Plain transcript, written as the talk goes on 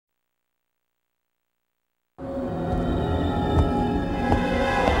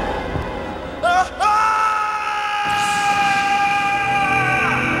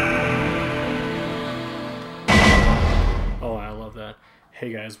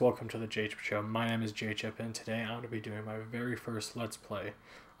guys, welcome to the JChip Show. My name is JChip, and today I'm going to be doing my very first Let's Play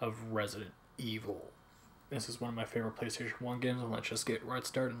of Resident Evil. This is one of my favorite PlayStation 1 games, and let's just get right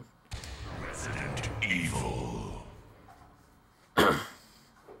started. Resident Evil.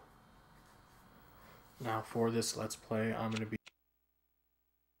 Now for this Let's Play, I'm going to be...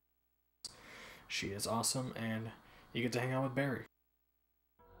 She is awesome, and you get to hang out with Barry.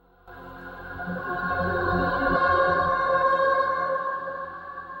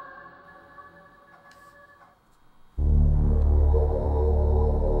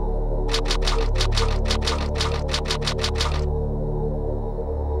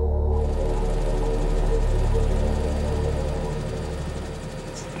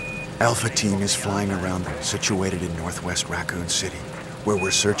 Alpha Team is flying around, situated in northwest Raccoon City, where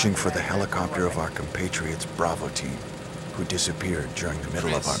we're searching for the helicopter of our compatriots Bravo Team, who disappeared during the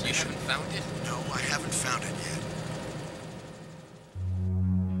middle of our mission. You haven't found it? No, I haven't found it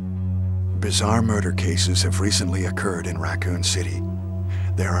yet. Bizarre murder cases have recently occurred in Raccoon City.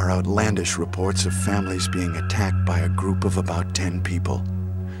 There are outlandish reports of families being attacked by a group of about 10 people.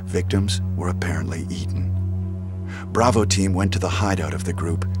 Victims were apparently eaten. Bravo Team went to the hideout of the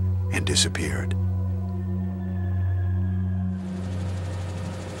group and disappeared.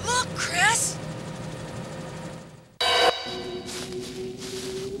 Look, Chris!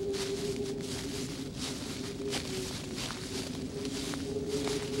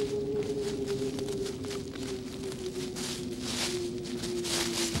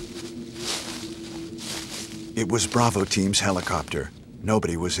 It was Bravo Team's helicopter.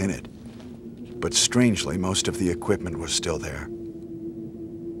 Nobody was in it. But strangely, most of the equipment was still there.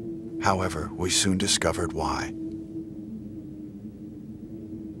 However, we soon discovered why.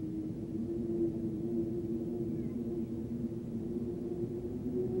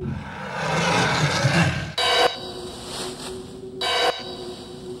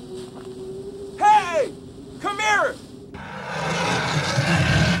 Hey! Come here!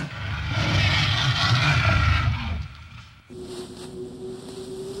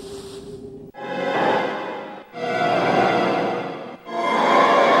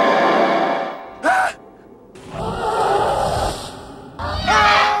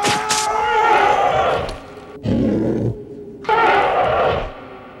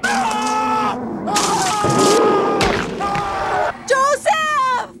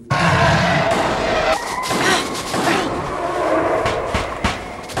 Joseph!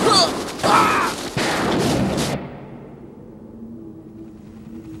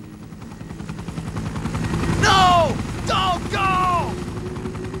 No! Don't go!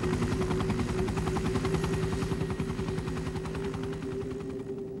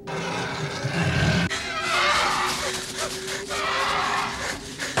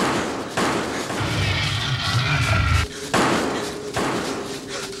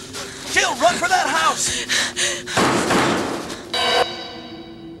 Jill, run for that house!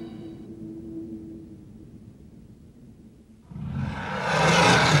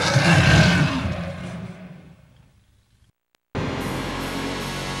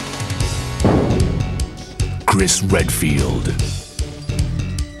 Chris Redfield.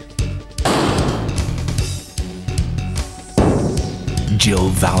 Jill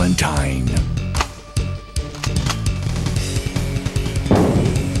Valentine.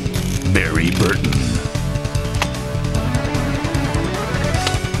 Barry Burton.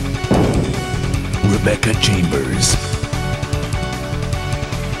 Rebecca Chambers.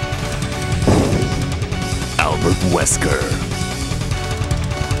 Albert Wesker.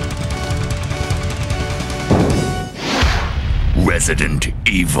 Resident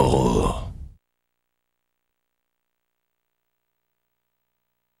Evil.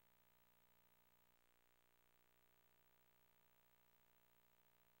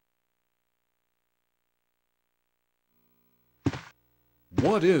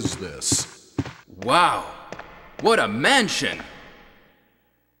 What is this? Wow, what a mansion!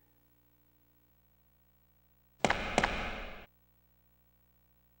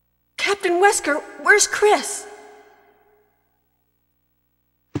 Captain Wesker, where's Chris?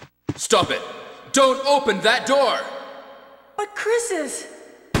 Stop it! Don't open that door! But Chris is...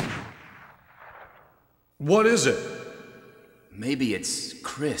 What is it? Maybe it's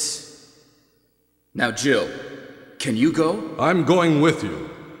Chris. Now, Jill, can you go? I'm going with you.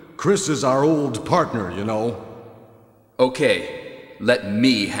 Chris is our old partner, you know. Okay, let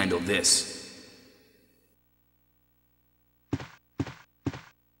me handle this.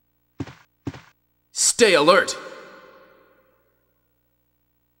 Stay alert!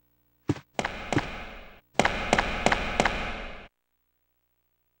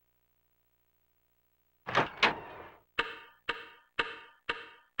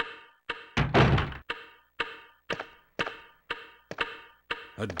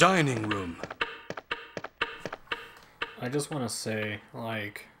 A dining room. I just want to say,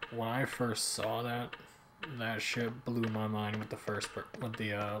 like, when I first saw that shit blew my mind with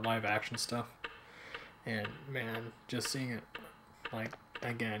the live action stuff. And man, just seeing it, like,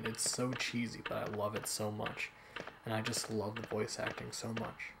 again, it's so cheesy, but I love it so much. And I just love the voice acting so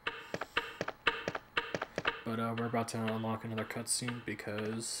much. But we're about to unlock another cutscene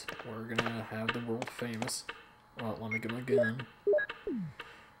because we're gonna have the world famous. Well, let me get my gun.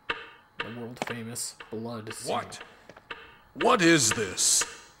 The world famous blood scene. What? What is this?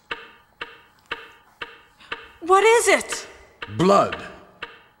 What is it? Blood.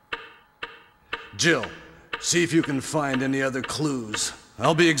 Jill, see if you can find any other clues.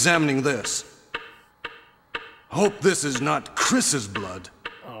 I'll be examining this. Hope this is not Chris's blood.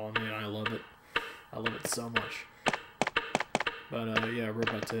 Oh man, I love it. I love it so much. But yeah, we're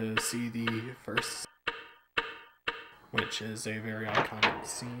about to see the first, which is a very iconic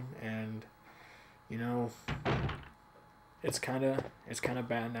scene, and you know, it's kind of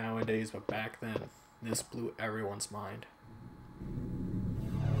bad nowadays, but back then, this blew everyone's mind.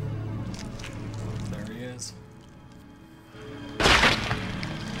 There he is.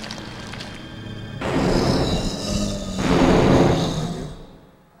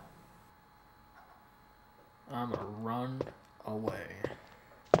 I'm gonna run away.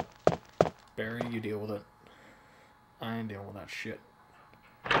 Barry, you deal with it. I ain't dealing with that shit.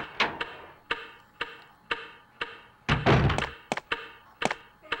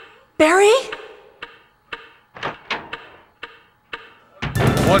 Barry?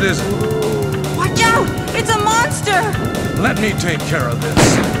 What is it? Watch out! It's a monster! Let me take care of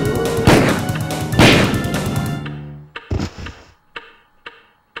this.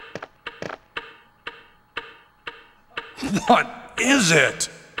 What is it?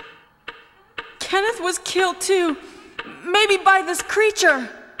 Kenneth was killed too. Maybe by this creature.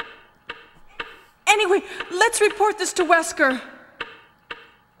 Anyway, let's report this to Wesker.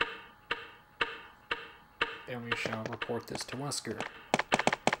 And we shall report this to Wesker.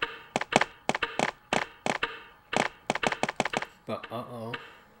 But uh-oh.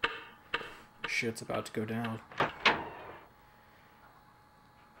 Shit's about to go down.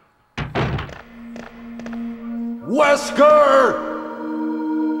 Wesker!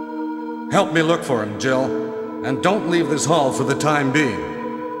 Help me look for him, Jill. And don't leave this hall for the time being.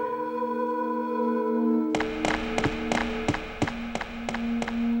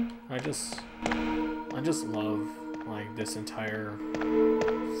 I just love, like, this entire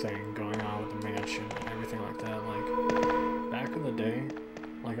thing going on with the mansion and everything like that. Like, back in the day,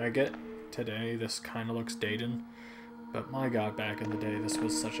 like, I get today this kind of looks dated, but my god, back in the day, this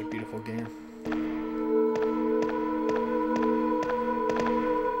was such a beautiful game.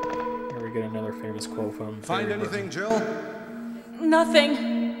 Here we get another famous quote from Find Barry anything, Burton. Jill?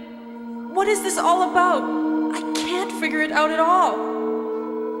 Nothing. What is this all about? I can't figure it out at all.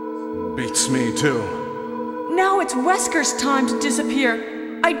 Beats me, too. Now it's Wesker's time to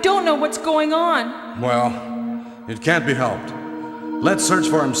disappear. I don't know what's going on. Well, it can't be helped. Let's search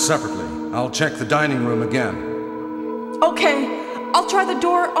for him separately. I'll check the dining room again. Okay, I'll try the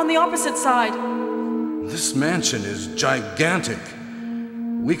door on the opposite side. This mansion is gigantic.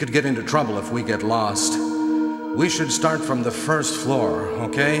 We could get into trouble if we get lost. We should start from the first floor,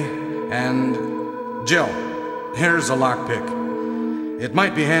 okay? And Jill, here's a lockpick. It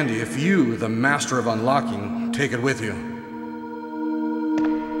might be handy if you, the master of unlocking, take it with you.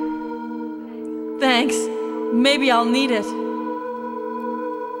 Thanks. Maybe I'll need it.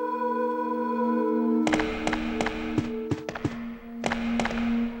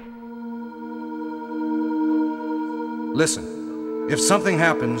 Listen, if something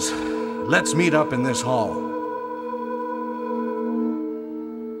happens, let's meet up in this hall.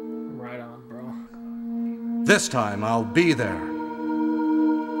 Right on, bro. This time, I'll be there.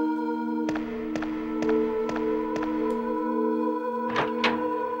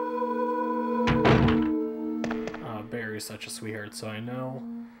 Barry's such a sweetheart, so I know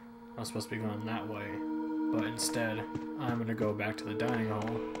I'm supposed to be going that way, but instead, I'm gonna go back to the dining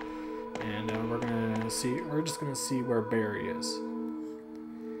hall, and we're just gonna see where Barry is.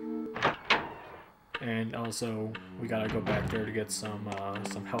 And also, we gotta go back there to get some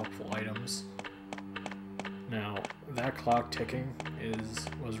helpful items. Now, that clock ticking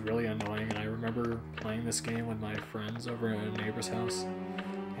was really annoying, and I remember playing this game with my friends over at a neighbor's house,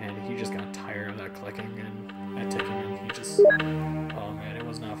 and he just got tired of that clicking and that ticking, and he just, oh man, it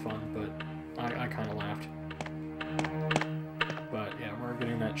was not fun, but I kind of laughed. But yeah, we're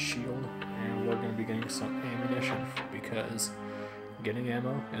getting that shield, and we're going to be getting some ammunition, because getting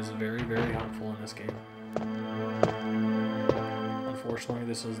ammo is very, very helpful in this game. unfortunately,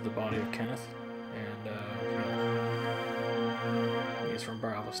 this is the body of Kenneth, and he's from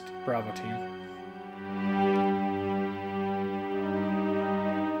Bravo team.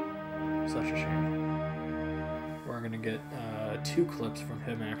 Such a shame. We're gonna get 2 clips from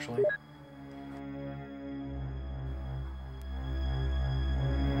him actually.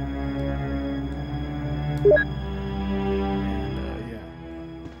 And yeah.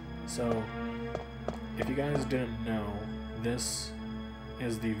 So, if you guys didn't know, this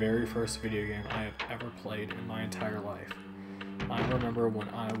is the very first video game I have ever played in my entire life. I remember when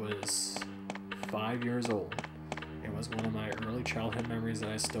I was 5 years old. It was one of my early childhood memories that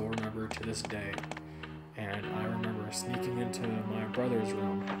I still remember to this day. And I remember sneaking into my brother's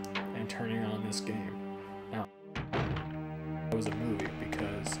room and turning on this game. Now, it was a movie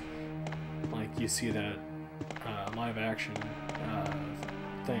because, like, you see that live action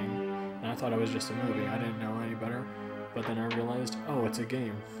thing, and I thought it was just a movie. I didn't know any better, but then I realized, oh, it's a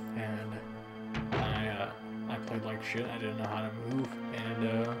game, and I played like shit. I didn't know how to move, and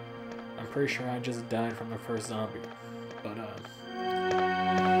I'm pretty sure I just died from the first zombie. But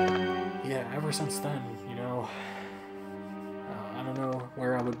yeah, ever since then, you know, I don't know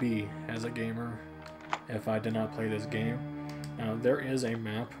where I would be as a gamer if I did not play this game. Now, there is a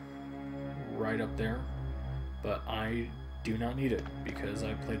map right up there, but I do not need it because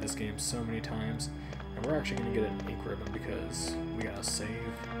I've played this game so many times, and we're actually going to get an ink ribbon because we gotta save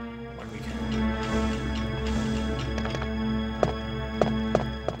when we can.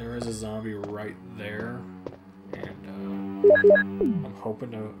 There is a zombie right there, and I'm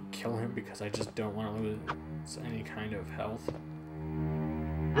hoping to kill him because I just don't want to lose any kind of health.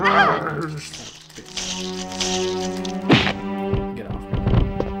 Get off me.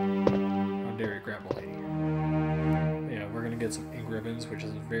 How dare you grab a lady. Yeah, we're gonna get some ink ribbons, which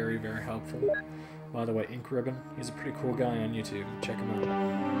is very, very helpful. By the way, Ink Ribbon, he's a pretty cool guy on YouTube. Check him out.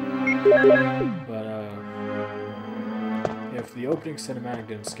 But, if the opening cinematic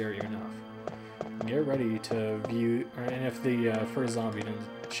didn't scare you enough, get ready to view, and if the first zombie didn't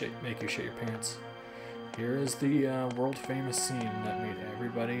make you shit your pants, here is the world-famous scene that made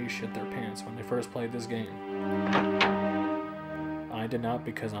everybody shit their pants when they first played this game. I did not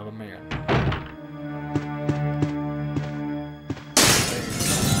because I'm a man.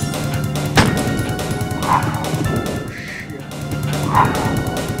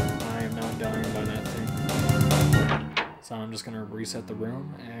 I am not dying by that thing. So I'm just gonna reset the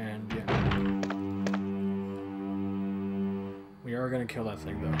room, and yeah. We are gonna kill that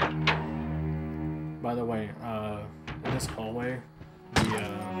thing though. By the way, in this hallway, the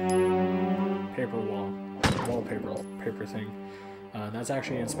wallpaper thing, that's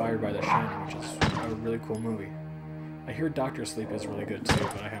actually inspired by The Shining, which is a really cool movie. I hear Dr. Sleep is really good too,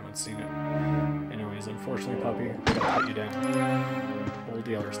 but I haven't seen it. Anyways, unfortunately, puppy, I'm gonna put you down. Old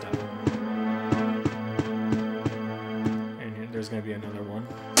Yeller style. And there's gonna be another one.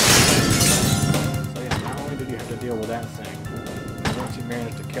 So yeah, not only did you have to deal with that thing, once you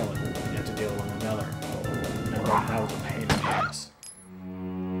manage to kill it, you have to deal with another. And that was a pain in the ass.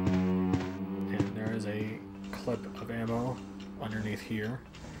 And there is a clip of ammo underneath here.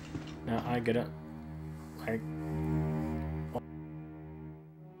 Now I get it. Like,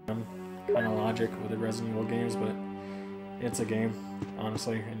 kind of logic with the Resident Evil games, but it's a game,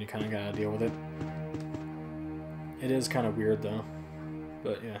 honestly, and you kind of gotta deal with it. It is kind of weird though,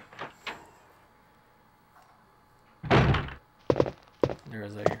 but yeah.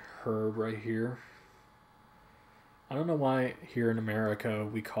 There's a herb right here. I don't know why here in America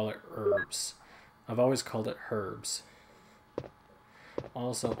we call it herbs. I've always called it herbs.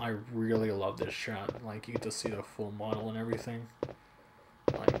 Also, I really love this shot. Like, you get to see the full model and everything.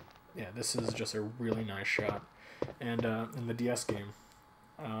 Like, yeah, this is just a really nice shot. And in the DS game,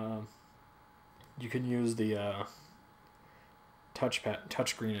 you can use the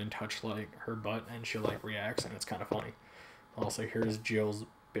touchscreen and touch like her butt, and she like reacts, and it's kind of funny. Also, here's Jill's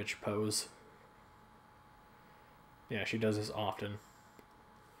bitch pose. Yeah, she does this often.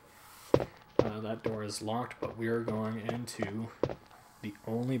 That door is locked, but we are going into the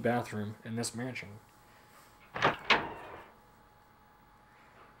only bathroom in this mansion.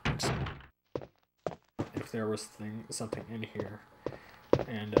 If there was something in here.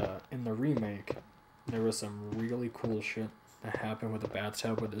 And in the remake, there was some really cool shit that happened with the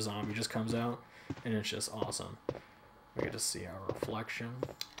bathtub where the zombie just comes out, and it's just awesome. We get to see our reflection,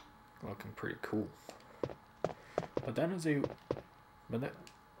 looking pretty cool. But that is the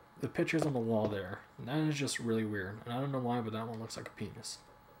pictures on the wall there, that is just really weird. And I don't know why, but that one looks like a penis.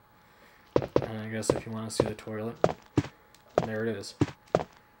 And I guess if you want to see the toilet, there it is.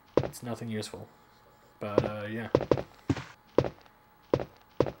 It's nothing useful. But yeah.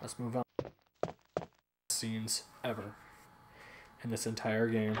 let's move on. Scenes ever in this entire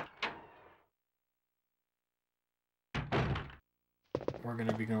game. We're going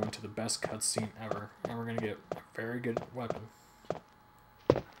to be going to the best cutscene ever, and we're going to get a very good weapon.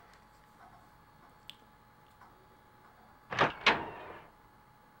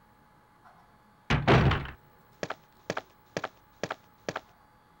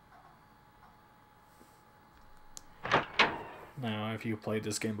 Now, if you played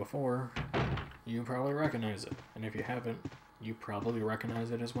this game before, you probably recognize it, and if you haven't, you probably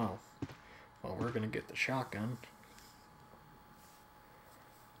recognize it as well. Well, we're going to get the shotgun.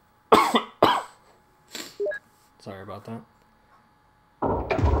 Sorry about that.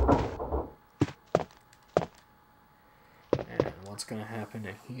 And what's gonna happen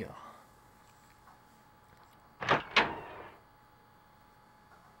in here?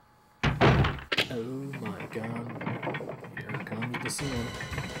 Oh my god. Here comes the scene.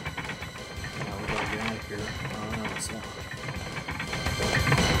 Now we gotta get out of here. Oh no, it's locked.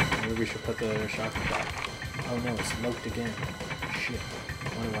 Maybe we should put the shotgun back. Oh no, it's locked again. Shit.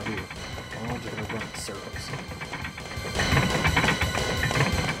 What do I do? Oh, I'm just gonna run in circles.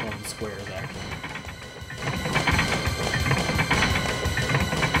 One square is actually.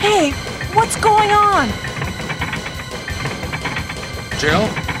 Hey, what's going on? Jill?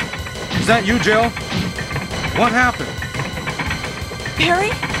 Is that you, Jill? What happened?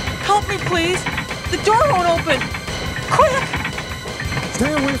 Barry, help me please. The door won't open. Quick!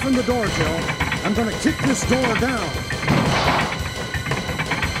 Stay away from the door, Jill. I'm gonna kick this door down.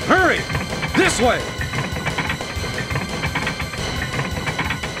 Hurry! This way!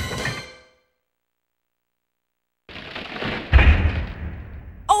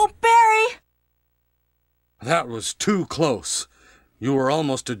 Oh, Barry! That was too close. You were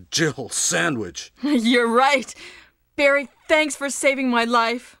almost a Jill sandwich. You're right. Barry, thanks for saving my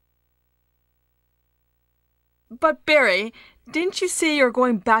life. But Barry, didn't you say you're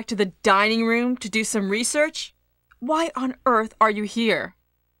going back to the dining room to do some research? Why on earth are you here?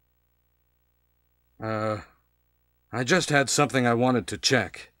 I just had something I wanted to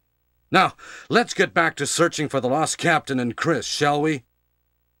check. Now, let's get back to searching for the lost captain and Chris, shall we?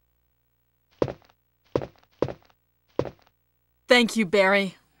 Thank you,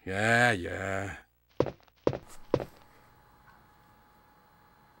 Barry. Yeah. I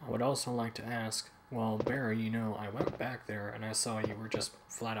would also like to ask, well, Barry, you know, I went back there and I saw you were just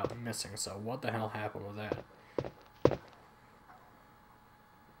flat out missing, so what the hell happened with that?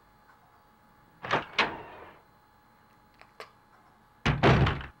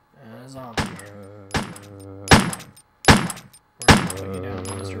 Zombie. We're gonna put you down,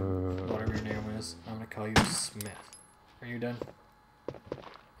 Mr. Whatever your name is. I'm gonna call you Smith. Are you done? I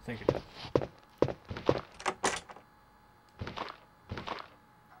think you're done.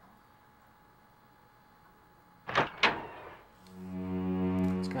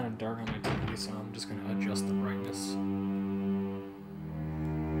 It's kind of dark on my TV, so I'm just gonna adjust the brightness.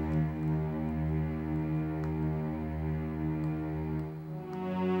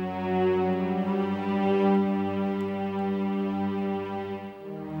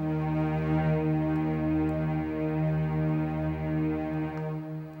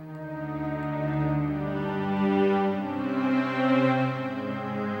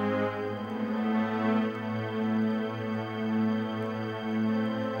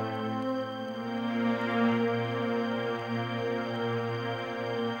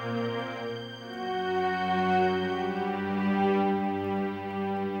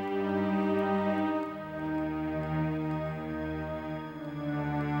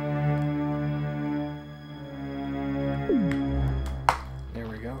 There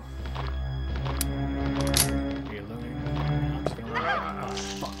we go. Reloading. I'm just gonna run. Oh,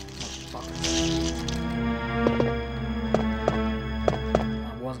 fuck. I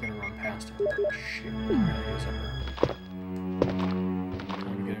was gonna run past him. Shit. Alright, it was over.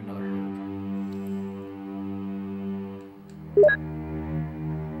 Time to get another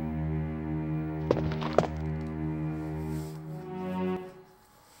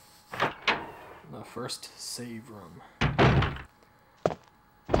the first save room.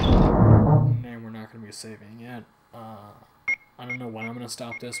 And we're not going to be saving yet. I don't know when I'm going to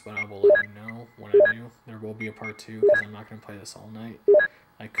stop this, but I will let you know when I do. There will be a part 2 because I'm not going to play this all night.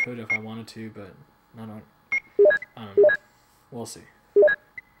 I could if I wanted to, but I don't know. We'll see.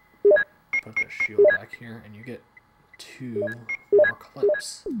 Put the shield back here, and you get 2 more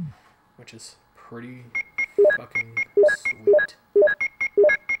clips, which is pretty fucking sweet.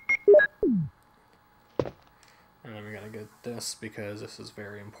 And then we gotta get this because this is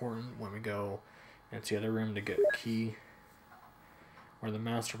very important when we go into the other room to get a key. We're the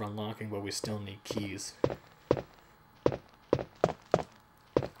master of unlocking, but we still need keys. Alright,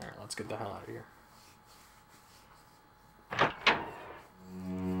 let's get the hell out of here.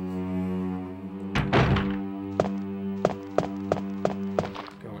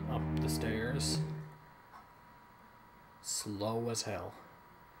 Going up the stairs. Slow as hell.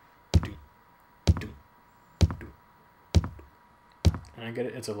 And I get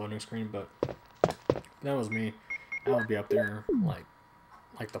it, it's a loading screen, but if that was me, I would be up there like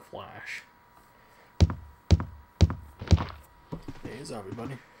the Flash. Hey, zombie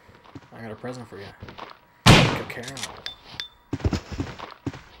buddy. I got a present for you. Cacao.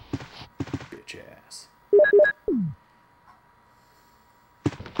 Bitch ass.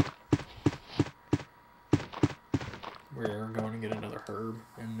 We're going to get another herb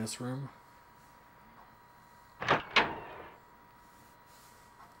in this room.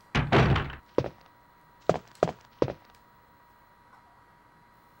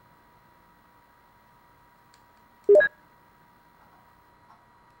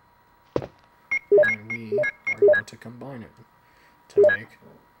 And we are going to combine it to make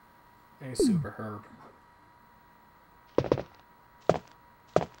a super herb.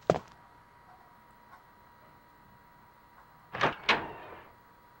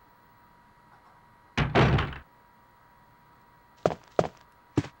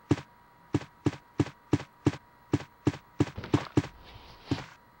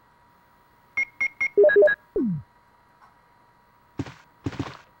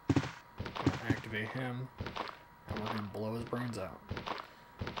 Activate him, and we're gonna blow his brains out.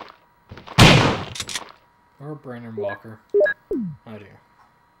 Or Brandon Walker. Oh dear.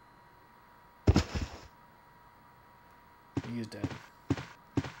 He's dead.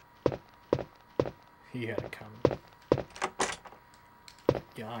 He had it coming.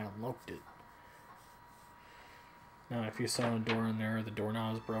 Yeah, I unlocked it. Now, if you saw a door in there, the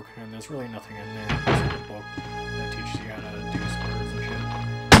doorknob is broken, and there's really nothing in there. There's a book that teaches you how to do spurs and shit.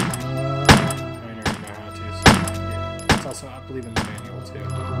 I never know how to, so yeah. It's also, I believe in the manual too.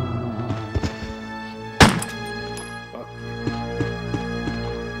 Fuck.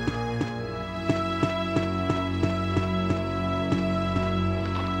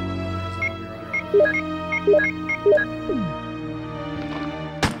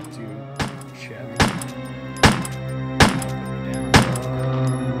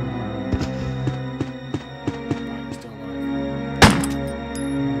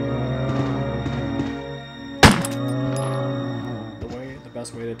 The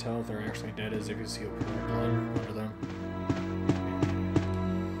best way to tell if they're actually dead is if you see a pool of blood under them.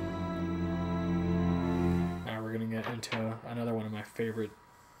 Now we're gonna get into another one of my favorite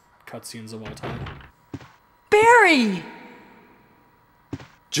cutscenes of all time. Barry!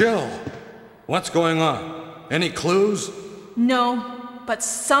 Jill, what's going on? Any clues? No, but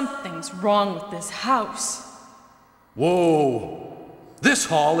something's wrong with this house. Whoa, this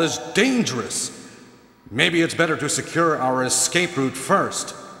hall is dangerous. Maybe it's better to secure our escape route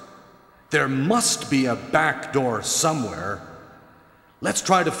first. There must be a back door somewhere. Let's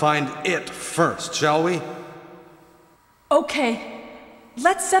try to find it first, shall we? Okay,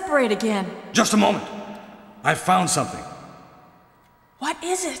 let's separate again. Just a moment. I found something. What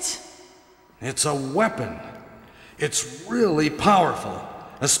is it? It's a weapon. It's really powerful,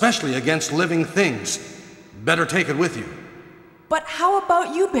 especially against living things. Better take it with you. But how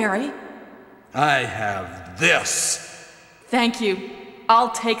about you, Barry? I have this. Thank you.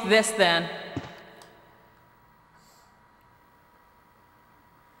 I'll take this then.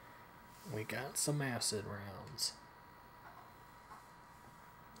 We got some acid rounds.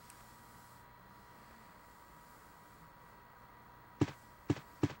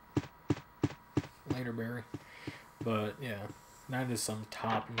 Later, Barry. But yeah, that is some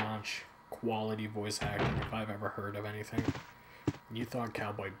top-notch quality voice acting if I've ever heard of anything. You thought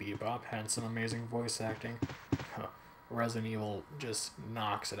Cowboy Bebop had some amazing voice acting? Huh. Resident Evil just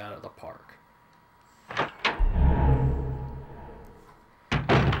knocks it out of the park.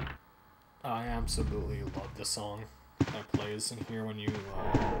 I absolutely love the song that plays in here when you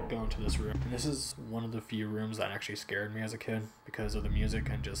go into this room. And this is one of the few rooms that actually scared me as a kid because of the music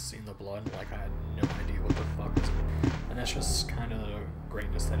and just seeing the blood. Like, I had no idea what the fuck was going on. And that's just kind of the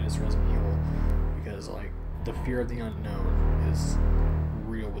greatness that is Resident Evil. Because, like, the fear of the unknown is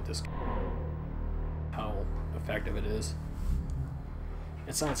real with this. How effective it is.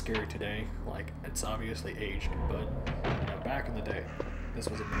 It's not scary today. Like, it's obviously aged. But, you know, back in the day, this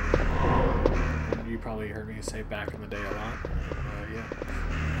was amazing. And you probably heard me say back in the day a lot. Yeah,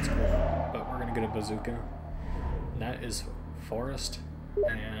 it's cool. But we're gonna get a bazooka. And that is Forrest,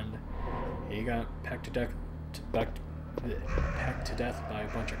 and he got pecked to death. pecked to death by a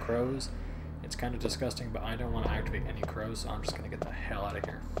bunch of crows. It's kind of disgusting, but I don't want to activate any crows, so I'm just going to get the hell out of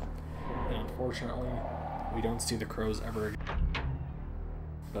here. And unfortunately, we don't see the crows ever again.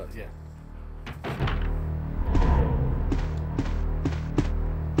 But yeah.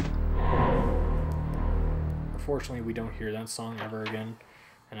 Unfortunately, we don't hear that song ever again,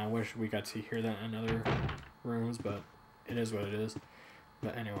 and I wish we got to hear that in other rooms, but it is what it is.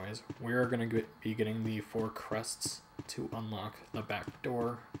 But anyways, we're going to be getting the 4 crests to unlock the back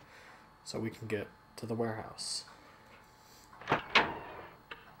door so we can get to the warehouse. And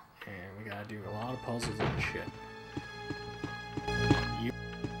we gotta do a lot of puzzles and shit.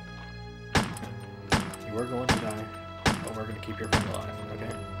 You are going to die, but we're going to keep your friend alive,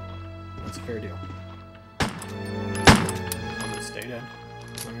 okay? That's a fair deal. Stay dead.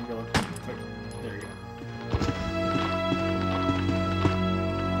 Let me reload. Quick. There you go.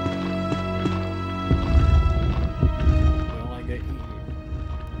 Will I get eaten?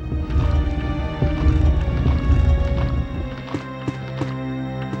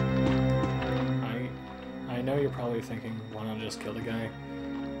 I know you're probably thinking, why not just kill the guy?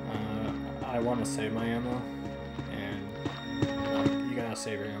 I want to save my ammo, and you gotta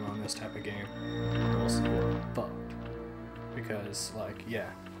save your ammo in this type of game, or else you're fucked. Because, like,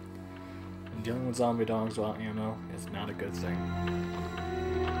 yeah, dealing with zombie dogs without ammo is not a good thing.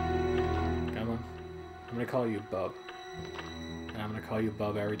 Come on. I'm gonna call you Bub. And I'm gonna call you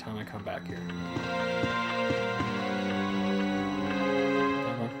Bub every time I come back here.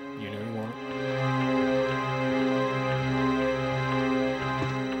 Come on. You know you want it.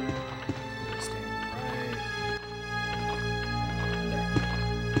 Stand right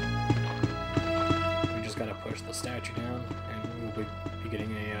there. We just gotta push the statue down, and we'll be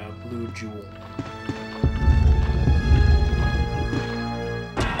getting a blue jewel.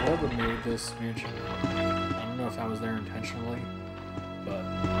 Whoever made this mansion, I don't know if I was there intentionally, but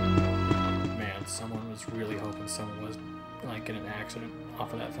man, someone was really hoping someone was like in an accident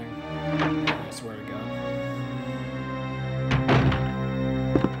off of that thing. I swear to God.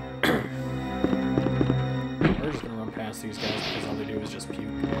 We're just gonna run past these guys because all they do is just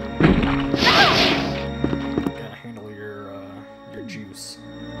puke. Gotta handle your juice.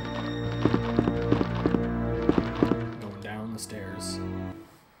 Going down the stairs.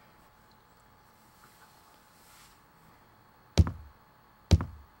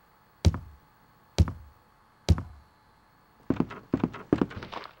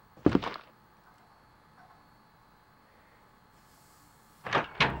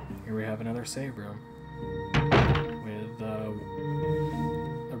 Here we have another save room with a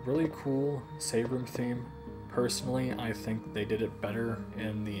really cool save room theme. Personally, I think they did it better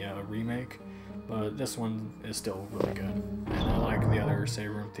in the remake, but this one is still really good. And I like the other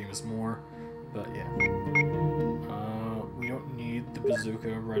save room themes more, but yeah. We don't need the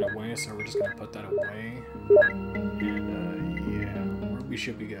bazooka right away, so we're just going to put that away. And yeah, we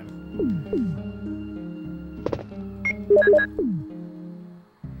should be good.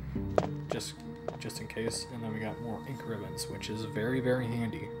 Just in case. And then we got more ink ribbons, which is very, very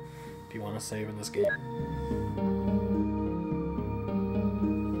handy if you want to save in this game.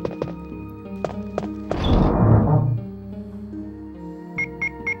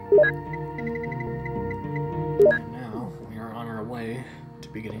 And now we are on our way to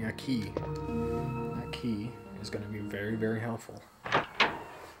be getting a key. That key is going to be very, very helpful.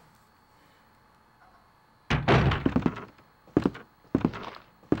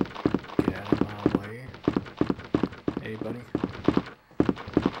 Buddy,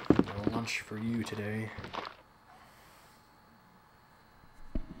 no lunch for you today.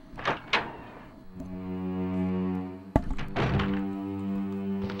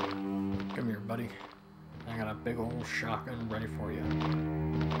 Come here, buddy. I got a big old shotgun ready for you.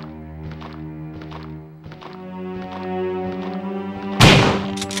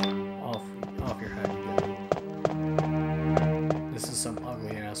 Off your head, you go. This is some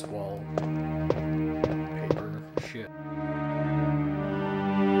ugly ass wall. Shit.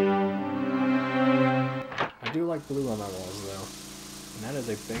 I do like blue on my walls though, and that is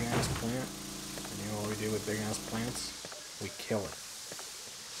a big ass plant. And you know what we do with big ass plants? We kill it.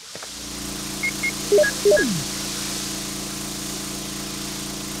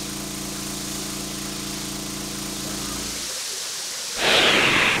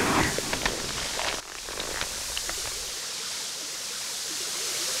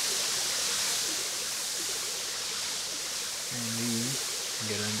 And we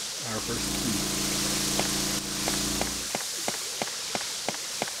get our first key.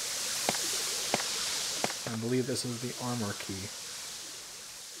 I believe this is the armor key.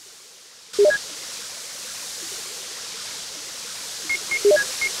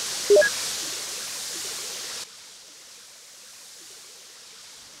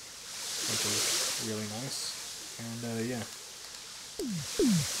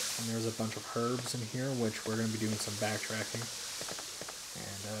 And there's a bunch of herbs in here, which we're going to be doing some backtracking.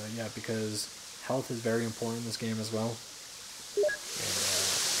 And yeah, because health is very important in this game as well. And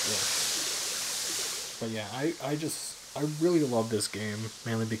yeah. But yeah, I really love this game,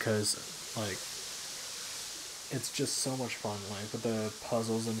 mainly because, like, it's just so much fun, like, with the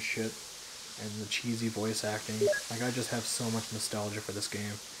puzzles and shit, and the cheesy voice acting. Like, I just have so much nostalgia for this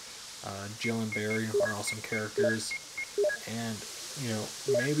game. Jill and Barry are awesome characters, and, you know,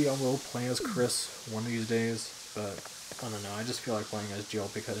 maybe I will play as Chris one of these days, but, I don't know, I just feel like playing as Jill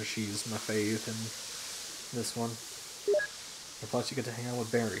because she's my fave in this one. And plus, you get to hang out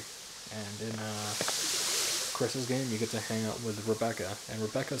with Barry, and in, Chris's game, you get to hang out with Rebecca, and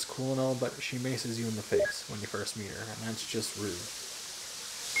Rebecca's cool and all, but she maces you in the face when you first meet her, and that's just rude.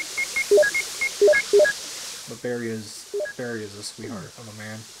 But Barry is a sweetheart of a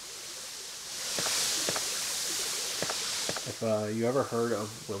man. If you ever heard of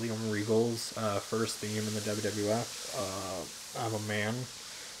William Regal's first theme in the WWF, I'm a Man,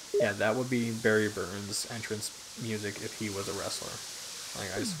 yeah, that would be Barry Burns' entrance music if he was a wrestler. Like,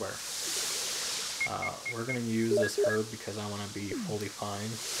 I swear. We're going to use this herb because I want to be fully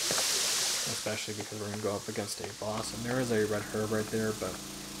fine, especially because we're going to go up against a boss, and there is a red herb right there, but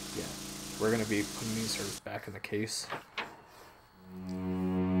yeah, we're going to be putting these herbs back in the case,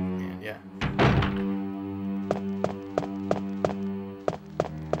 and yeah.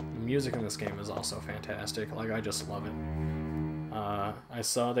 The music in this game is also fantastic, like, I just love it. I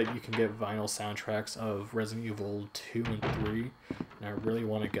saw that you can get vinyl soundtracks of Resident Evil 2 and 3, and I really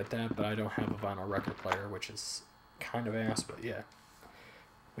want to get that, but I don't have a vinyl record player, which is kind of ass, but yeah.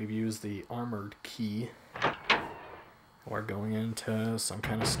 We've used the armored key. We're going into some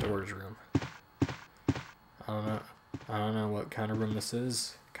kind of storage room. I don't know what kind of room this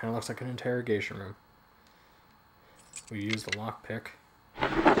is. Kind of looks like an interrogation room. We used the lockpick,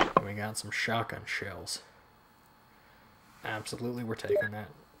 and we got some shotgun shells. Absolutely, we're taking that.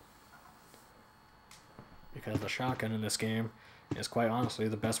 Because the shotgun in this game is quite honestly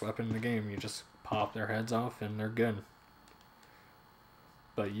the best weapon in the game. You just pop their heads off and they're good.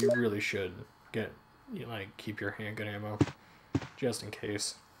 But you really should keep your handgun ammo just in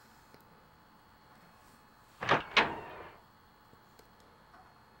case.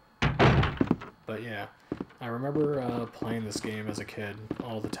 But yeah, I remember playing this game as a kid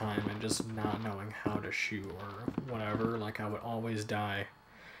all the time and just not knowing how to shoot or whatever. Like, I would always die.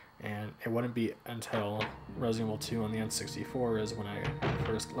 And it wouldn't be until Resident Evil 2 on the N64 is when I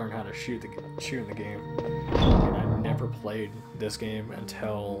first learned how to shoot in the game. And I never played this game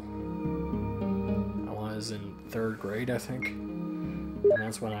until I was in 3rd grade, I think. And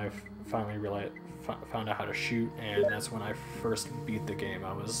that's when I finally found out how to shoot, and that's when I first beat the game.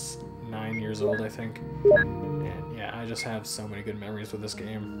 I was 9 years old, I think. And yeah, I just have so many good memories with this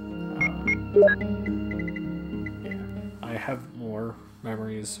game. Yeah, I have more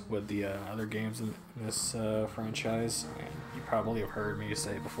memories with the other games in this franchise, and you probably have heard me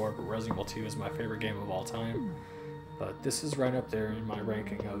say it before, but Resident Evil 2 is my favorite game of all time. But this is right up there in my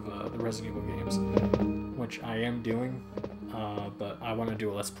ranking of the Resident Evil games, which I am doing, but I want to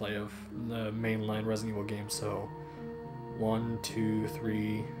do a Let's Play of the mainline Resident Evil games, so 1, 2,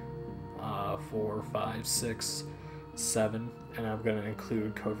 3, 4, 5, 6, 7, and I'm going to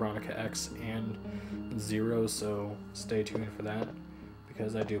include Code Veronica X and 0, so stay tuned for that,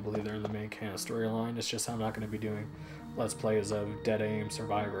 because I do believe they're in the main canon storyline. It's just I'm not going to be doing Let's Plays of Dead Aim,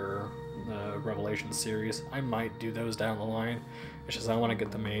 Survivor, the Revelation series. I might do those down the line. It's just I want to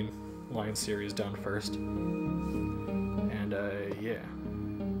get the main line series done first. And yeah.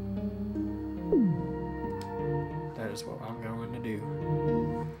 That is what I'm going to do.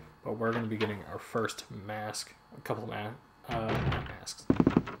 But we're going to be getting our first mask, a couple of masks.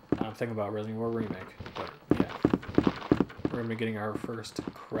 I'm thinking about Resident Evil Remake, but yeah. We're going to be getting our first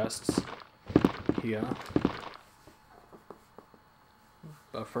crests here.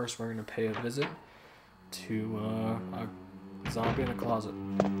 But first we're going to pay a visit to a zombie in a closet.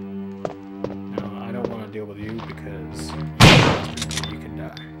 Now, I don't want to deal with you because you can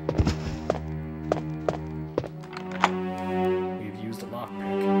die. We've used a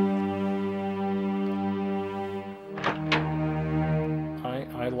lockpick.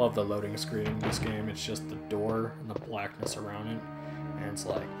 I love the loading screen in this game. It's just the door and the blackness around it. And it's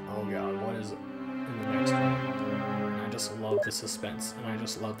like, oh god, what is it in the next one? I just love the suspense, and I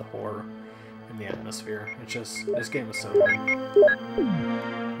just love the horror and the atmosphere. It's just, this game is so good.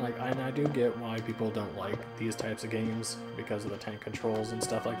 Like, and I do get why people don't like these types of games because of the tank controls and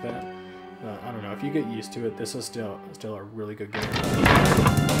stuff like that. I don't know, if you get used to it, this is still a really good game.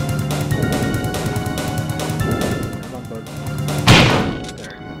 Come on, bud.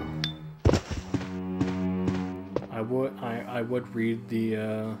 I would read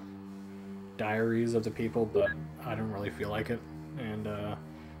the diaries of the people, but I don't really feel like it. And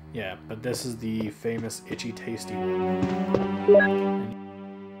yeah, but this is the famous Itchy Tasty one.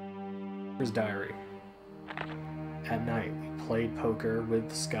 Here's diary. At night, we played poker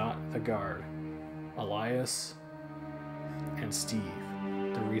with Scott the guard, Elias, and Steve,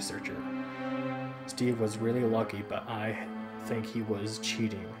 the researcher. Steve was really lucky, but I think he was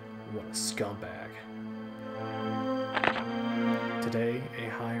cheating. What a scumbag. Today, a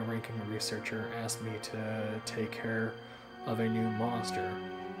high-ranking researcher asked me to take care of a new monster.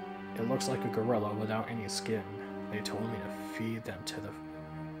 It looks like a gorilla without any skin. They told me to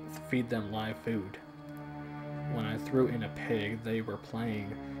feed them live food. When I threw in a pig, they were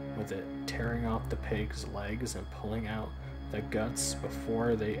playing with it, tearing off the pig's legs and pulling out the guts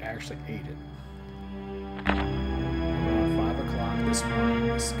before they actually ate it. Around 5 o'clock this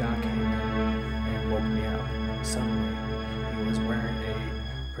morning, Scott came in and woke me up. Suddenly, he was wearing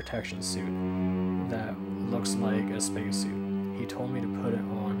a protection suit that looks like a spacesuit. He told me to put it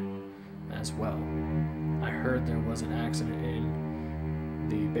on as well. I heard there was an accident in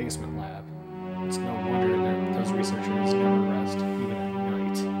the basement lab. It's no wonder that those researchers never rest, even at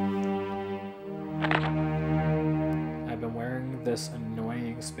night. I've been wearing this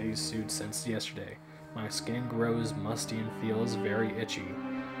annoying spacesuit since yesterday. My skin grows musty and feels very itchy.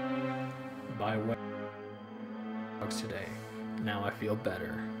 By way today. Now I feel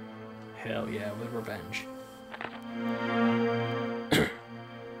better. Hell yeah, with revenge.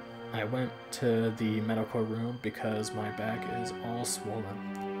 I went to the medical room because my back is all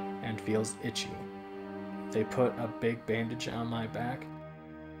swollen and feels itchy. They put a big bandage on my back.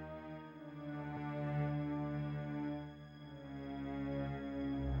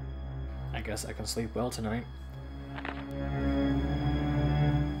 I guess I can sleep well tonight.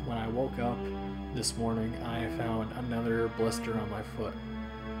 When I woke up this morning, I found another blister on my foot.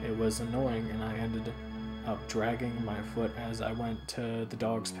 It was annoying and I ended up dragging my foot as I went to the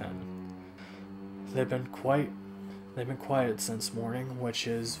dog's pen. They've been quiet since morning, which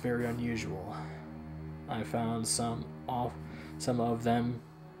is very unusual. I found some of them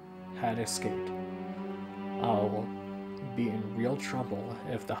had escaped. I'll be in real trouble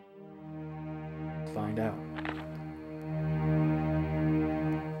if the find out.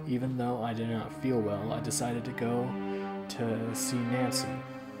 Even though I did not feel well, I decided to go to see Nancy.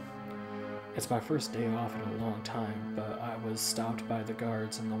 It's my first day off in a long time, but I was stopped by the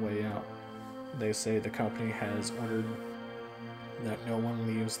guards on the way out. They say the company has ordered that no one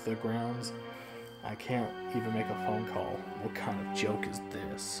leaves the grounds. I can't even make a phone call. What kind of joke is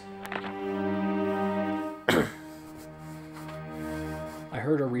this? I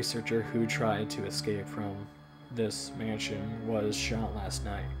heard a researcher who tried to escape from this mansion was shot last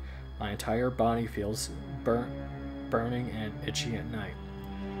night. My entire body feels burning and itchy at night.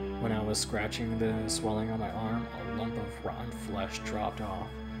 When I was scratching the swelling on my arm, a lump of rotten flesh dropped off.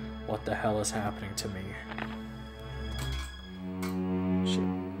 What the hell is happening to me? Shit.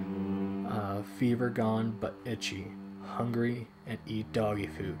 Fever gone but itchy. Hungry and eat doggy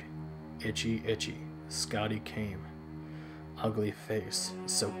food. Itchy, itchy. Scotty came. Ugly face,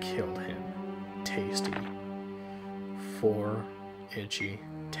 so killed him. Tasty. 4 itchy,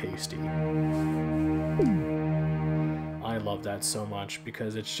 tasty. I love that so much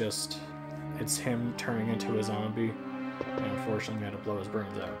because it's him turning into a zombie. And unfortunately, we had to blow his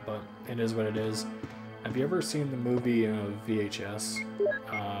brains out, but it is what it is. Have you ever seen the movie VHS?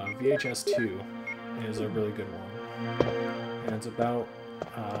 VHS 2 is a really good one. And it's about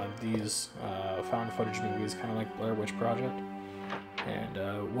these found footage movies, kind of like Blair Witch Project. And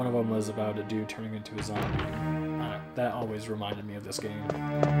one of them was about a dude turning into a zombie. That always reminded me of this game.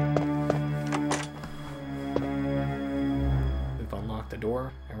 We've unlocked the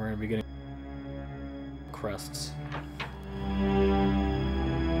door, and we're going to be getting crests.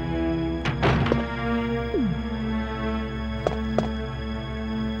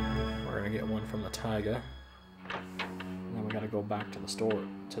 We're going to get one from the Taiga. And then we got to go back to the store,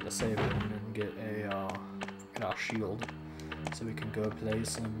 to the save room, and get our shield. So we can go play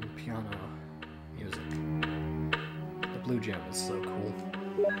some piano music. The blue gem is so cool.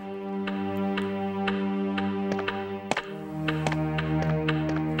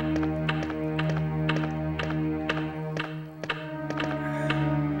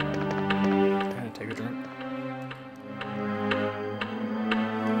 Take a drink.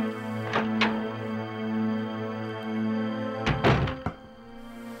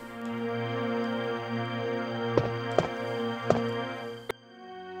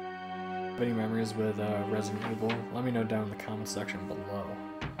 Any memories with Resident Evil, let me know down in the comment section below,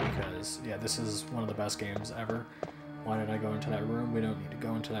 because yeah, this is one of the best games ever. Why did I go into that room? We don't need to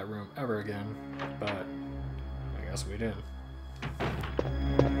go into that room ever again, but I guess we did.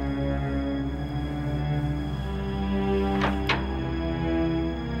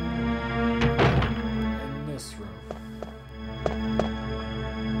 In this room.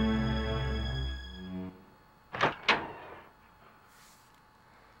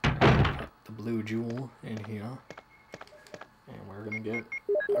 Put the blue jewel in here, and we're gonna get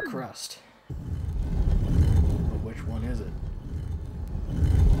a crest. But which one is it?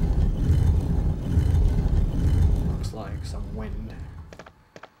 Looks like some wind,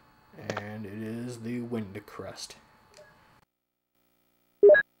 and it is the wind crest.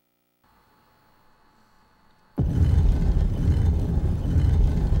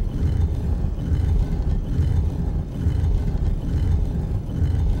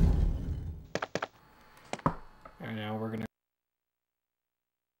 And now we're gonna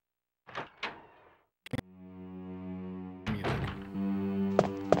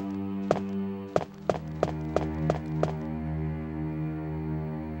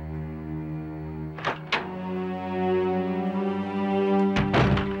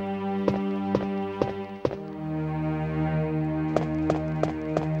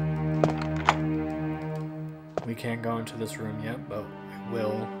we can't go into this room yet, but we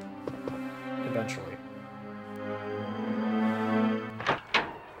will eventually.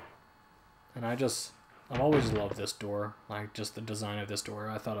 And I've always loved this door, like just the design of this door.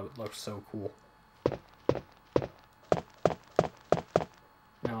 I thought it looked so cool.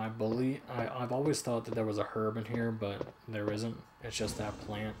 Now I've always thought that there was a herb in here, but there isn't. It's just that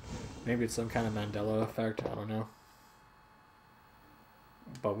plant. Maybe it's some kind of Mandela effect, I don't know.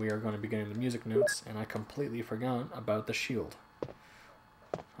 But we are going to be getting the music notes, and I completely forgot about the shield.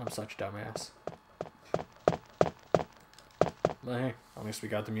 I'm such a dumbass. But hey, at least we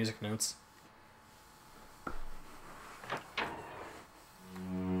got the music notes.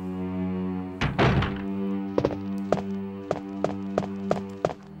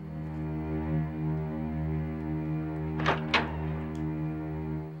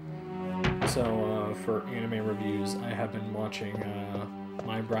 So, for anime reviews, I have been watching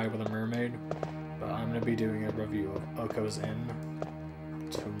My Bride with a Mermaid, but I'm going to be doing a review of Oko's Inn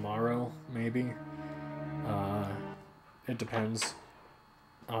tomorrow, maybe. It depends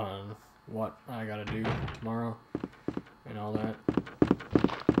on what I gotta do tomorrow and all that.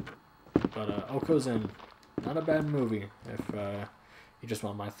 But Oko's Inn, not a bad movie if you just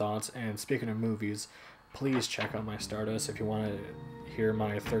want my thoughts. And speaking of movies, please check out my Stardust if you want to hear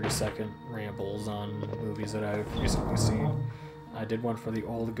my 30-second rambles on movies that I've recently seen. I did one for The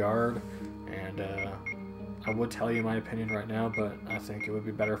Old Guard, and I would tell you my opinion right now, but I think it would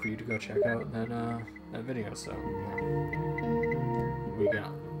be better for you to go check out that video. So we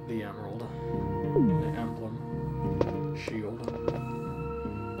got the emerald, the emblem, shield,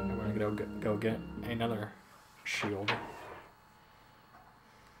 and we're gonna go get another shield.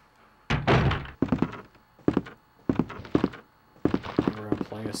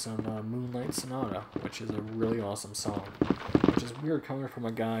 Play some Moonlight Sonata, which is a really awesome song, which is weird coming from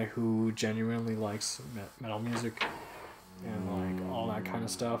a guy who genuinely likes metal music and like all that kind of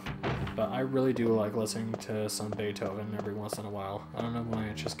stuff, but I really do like listening to some Beethoven every once in a while. I don't know why,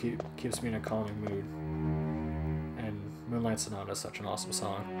 it just keeps me in a calming mood, and Moonlight Sonata is such an awesome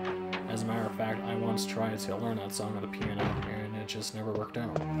song. As a matter of fact, I once tried to learn that song on the piano and it just never worked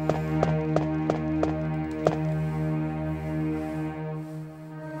out.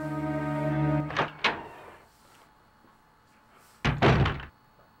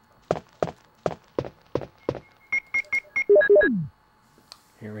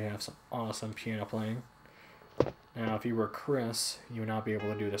 Here we have some awesome piano playing. Now, if you were Chris, you would not be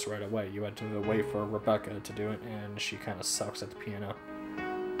able to do this right away. You had to wait for Rebecca to do it, and she kind of sucks at the piano.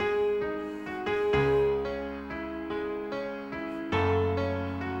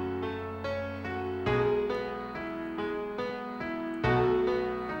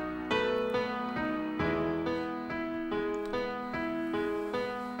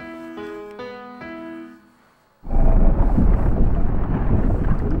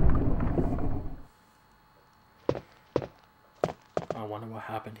 I wonder what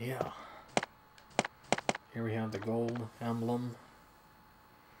happened here. Here we have the gold emblem.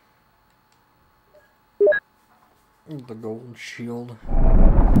 The gold shield.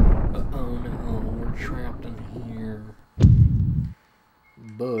 Oh no, we're trapped in here.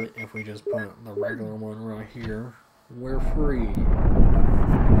 But if we just put the regular one right here, we're free.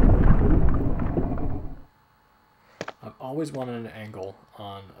 I've always wanted an angle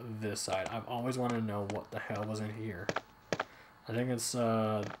on this side. I've always wanted to know what the hell was in here. I think it's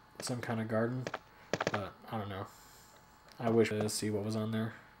some kind of garden, but I don't know. I wish to see what was on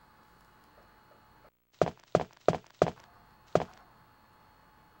there.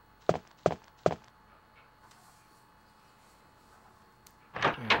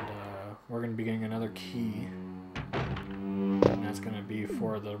 And we're going to be getting another key. And that's going to be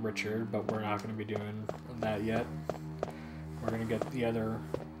for the Richard, but we're not going to be doing that yet. We're going to get the other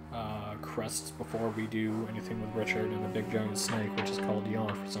crests before we do anything with Richard and the big giant snake, which is called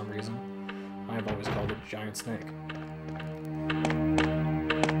Yawn for some reason. I've always called it giant snake.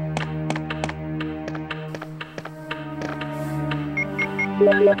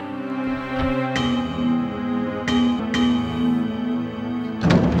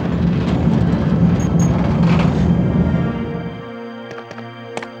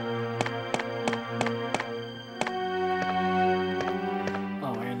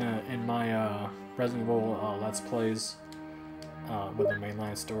 Resident Evil Let's Plays with the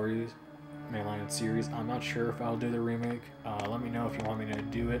mainline series. I'm not sure if I'll do the remake. Let me know if you want me to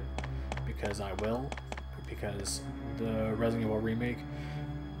do it, because I will. Because the Resident Evil remake,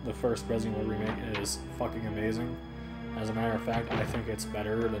 the first Resident Evil remake, is fucking amazing. As a matter of fact, I think it's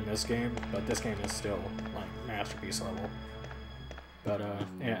better than this game, but this game is still like masterpiece level. But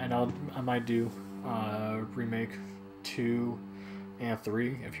yeah, and I might do remake 2 and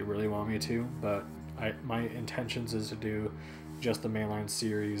 3 if you really want me to, but my intentions is to do just the mainline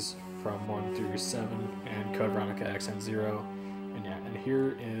series from 1 through 7 and Code Veronica X and 0. And yeah, and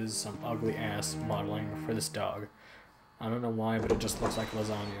here is some ugly ass modeling for this dog. I don't know why, but it just looks like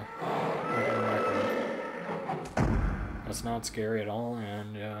lasagna. Like a record. That's not scary at all,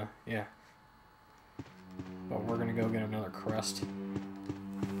 and yeah. But we're gonna go get another crest.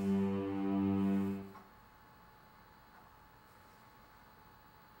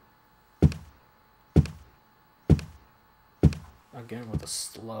 Again with a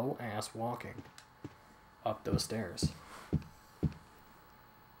slow ass walking up those stairs.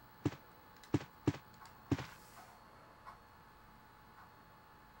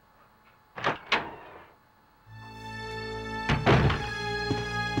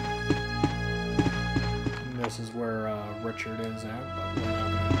 And this is where Richard is at, but we're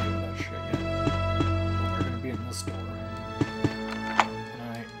not going to do that shit yet. But we're going to be in the store.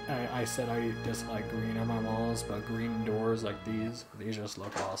 I said I dislike green on my walls, but green doors like these just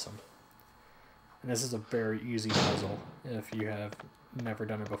look awesome. And this is a very easy puzzle if you have never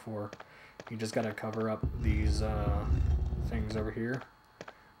done it before. You just gotta cover up these things over here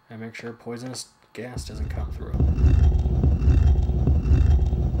and make sure poisonous gas doesn't come through. And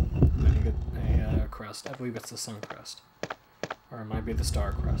then you get a crest. I believe it's the sun crest. Or it might be the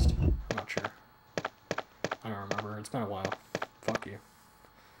star crest. I'm not sure. I don't remember. It's been a while. Fuck you.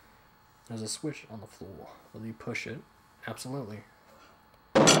 There's a switch on the floor. Will you push it? Absolutely.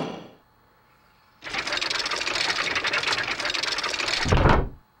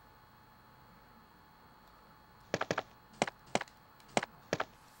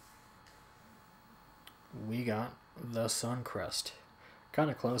 We got the sun crest. Kind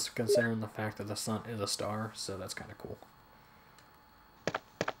of close considering the fact that the sun is a star, so that's kind of cool.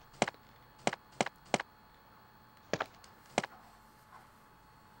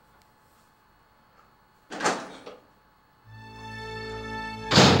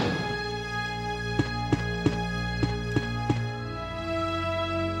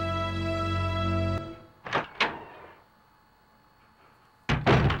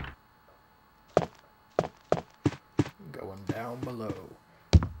 Down below.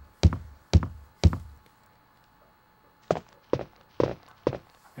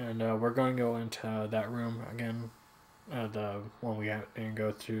 And we're going to go into that room again, the one we didn't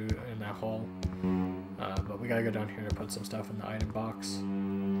go through in that hall. But we gotta go down here to put some stuff in the item box.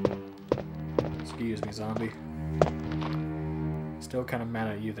 Excuse me, zombie. Still kind of mad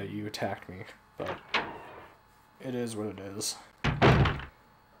at you that you attacked me, but it is what it is.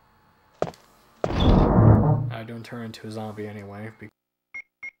 I don't turn into a zombie anyway, because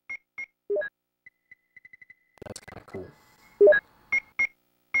that's kind of cool.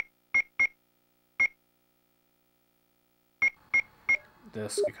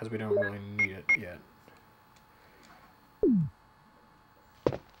 This, because we don't really need it yet.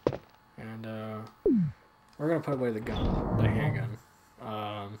 And, we're gonna put away the gun, the handgun.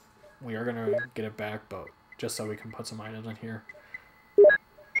 We are gonna get it back, but just so we can put some items in here.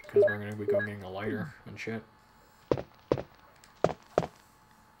 Because we're gonna be going getting a lighter and shit.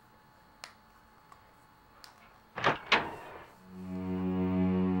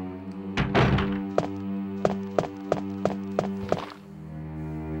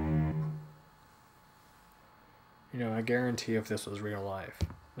 You know, I guarantee if this was real life,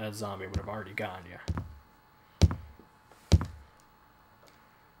 that zombie would have already gotten you.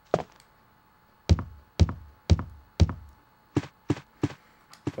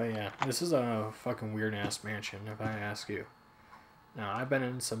 But yeah, this is a fucking weird ass mansion, if I ask you. Now, I've been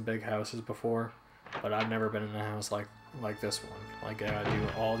in some big houses before, but I've never been in a house like this one. Like, I do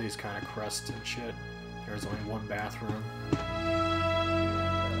all these kind of crusts and shit. There's only one bathroom.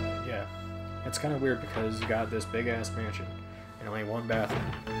 Yeah, it's kind of weird because you got this big ass mansion and only one bathroom,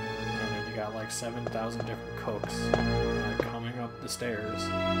 and then you got like 7,000 different cooks coming up the stairs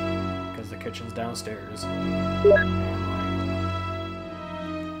because the kitchen's downstairs. And, like,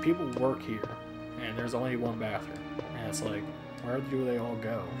 people work here, and there's only one bathroom, and it's like, where do they all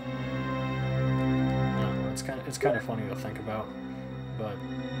go? I don't know, it's kind of funny to think about, but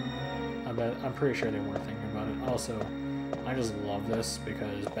I'm pretty sure they weren't thinking about it. Also, I just love this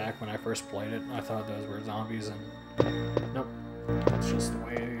because back when I first played it, I thought those were zombies, and nope, it's just the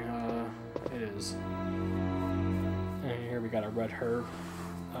way it is. And here we got a red herb.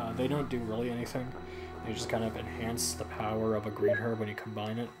 They don't do really anything. They just kind of enhance the power of a green herb when you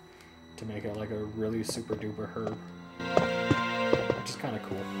combine it to make it like a really super duper herb, which is kind of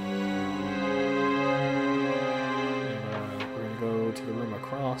cool. Go to the room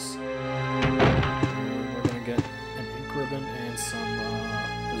across, and we're going to get an ink ribbon and some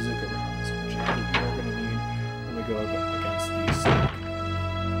bazooka rounds, which I think we're going to need when we go up against the snake.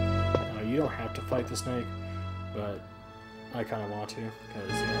 You don't have to fight the snake, but I kind of want to,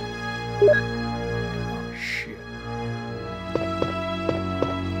 because, yeah. Oh, shit.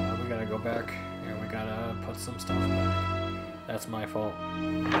 We gotta go back, and we gotta put some stuff back. That's my fault.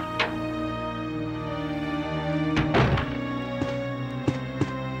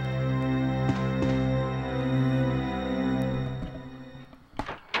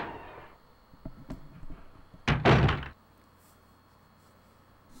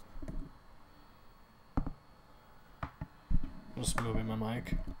 Just moving my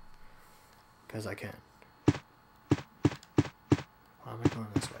mic because I can. Why am I going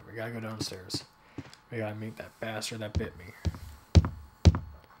this way? We gotta go downstairs. We gotta meet that bastard that bit me.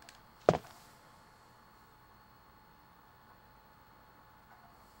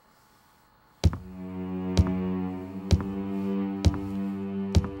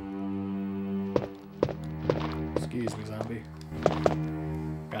 Excuse me, zombie.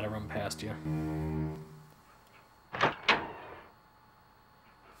 Gotta run past you.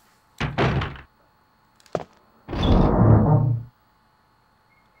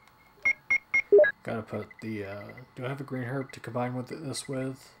 Gotta put the, do I have a green herb to combine with this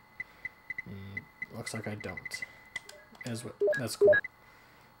with? Looks like I don't. That's cool.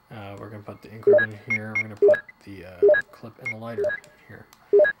 We're gonna put the ink ribbon here, we're gonna put the, clip and the lighter here.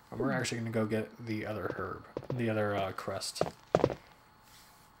 And we're actually gonna go get the other herb, the other, crest.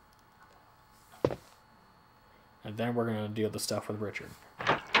 And then we're gonna deal the stuff with Richard.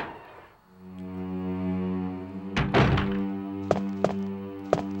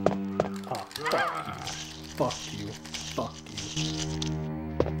 Fuck you. Fuck you.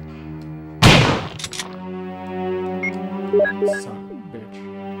 Son of a bitch.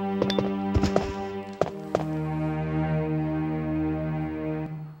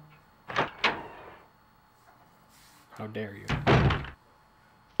 How dare you.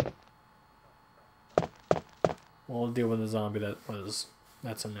 We'll deal with the zombie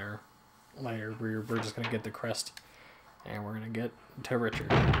that's in there later. We're just gonna get the crest and we're gonna get to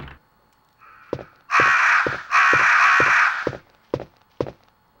Richard.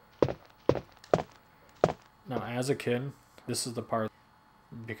 Now, as a kid, this is the part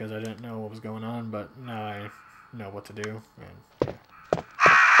because I didn't know what was going on, but now I know what to do. And yeah.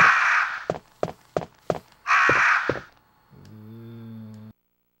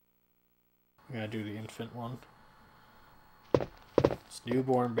 I gotta do the infant one. It's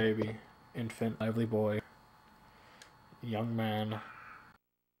newborn baby, infant, lively boy, young man.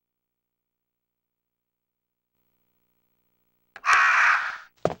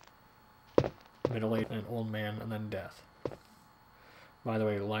 Middle-aged, an old man, and then death. By the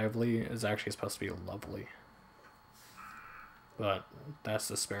way, lively is actually supposed to be lovely. But that's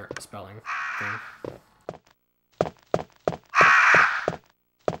the spelling thing.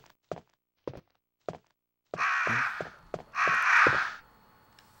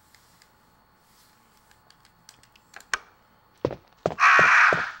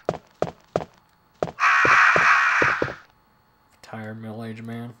 Tired middle-aged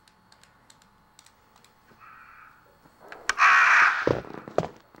man.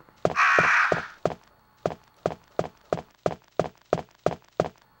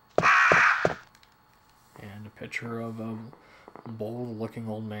 Picture of a bold-looking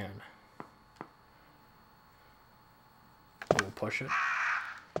old man. We'll push it.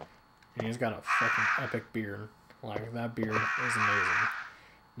 And he's got a fucking epic beard. Like, that beard is amazing.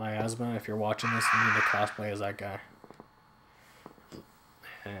 Miasma, if you're watching this, you need to cosplay as that guy.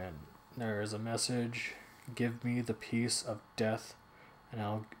 And there is a message. Give me the peace of death, and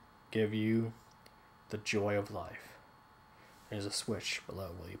I'll give you the joy of life. There's a switch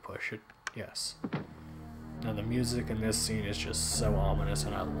below. Will you push it? Yes. Now the music in this scene is just so ominous,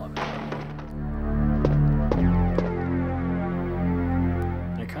 and I love it.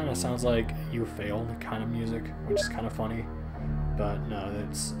 It kind of sounds like You Failed kind of music, which is kind of funny. But no,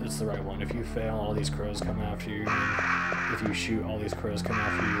 it's the right one. If you fail, all these crows come after you. And if you shoot, all these crows come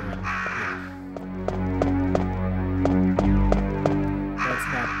after you. And yeah.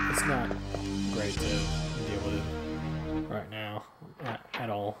 It's not great to deal with it right now at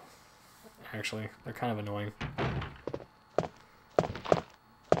all. Actually, they're kind of annoying.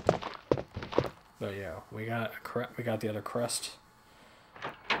 But yeah, we got the other crest,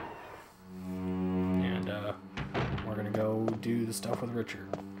 and we're gonna go do the stuff with Richard.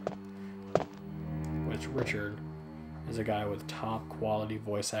 Which Richard is a guy with top quality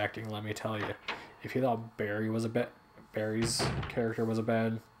voice acting. Let me tell you, if you thought Barry's character was a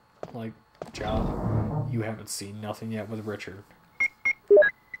bad job, you haven't seen nothing yet with Richard.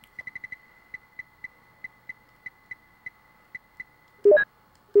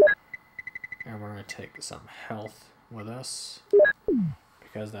 And we're gonna take some health with us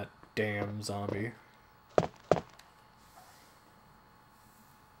because that damn zombie.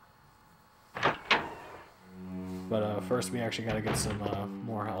 But first we actually gotta get some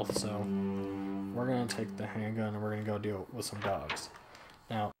more health, so we're gonna take the handgun and we're gonna go deal with some dogs.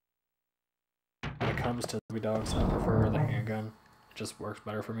 Now, when it comes to zombie dogs, I prefer the handgun. It just works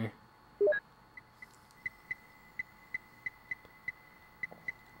better for me.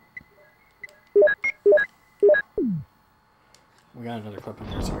 We got another clip in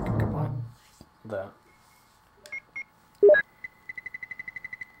there so we can combine that.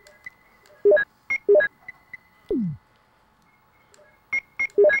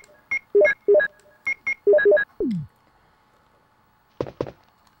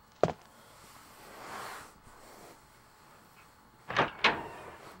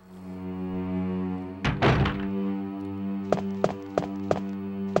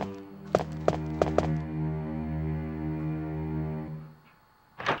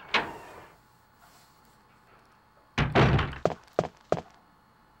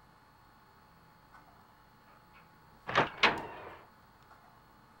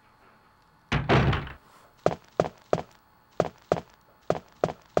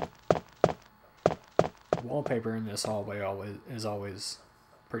 Wallpaper in this hallway is always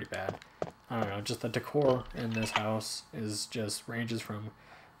pretty bad. I don't know, just the decor in this house ranges from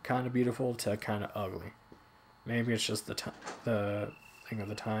kind of beautiful to kind of ugly. Maybe it's just the thing of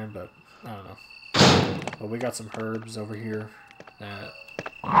the time, but I don't know. But we got some herbs over here that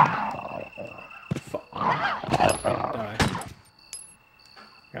fuck. Die.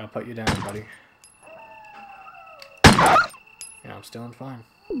 Gotta put you down, buddy. Yeah, I'm still fine.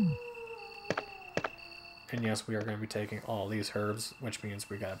 And yes, we are going to be taking all these herbs, which means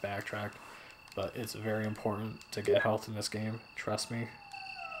we got to backtrack. But it's very important to get health in this game. Trust me.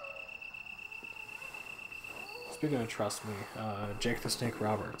 Speaking of trust me, Jake the Snake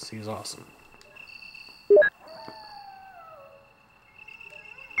Roberts, he's awesome.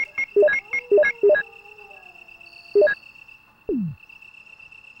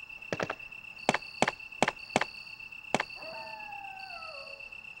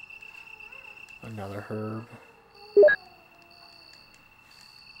 Another herb.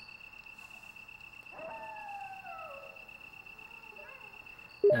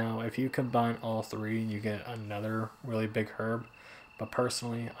 Now, if you combine all three, you get another really big herb. But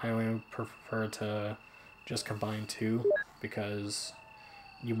personally, I only prefer to just combine two because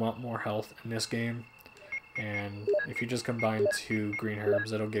you want more health in this game. And if you just combine two green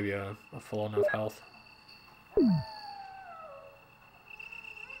herbs, it'll give you a full enough health.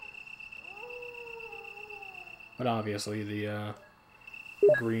 But obviously the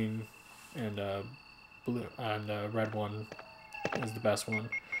green and blue and red one is the best one.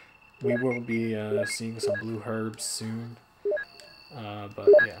 We will be seeing some blue herbs soon. But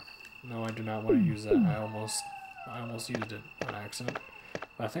yeah, no, I do not want to use that. I almost used it on accident.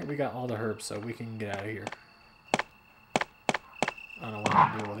 But I think we got all the herbs, so we can get out of here. I don't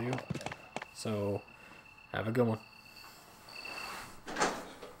want to deal with you. So have a good one.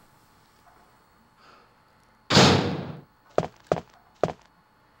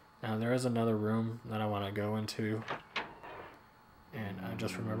 Now there is another room that I want to go into, and I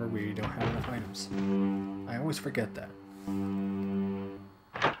just remember we don't have enough items. I always forget that.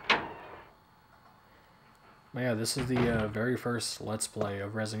 Yeah, this is the very first Let's Play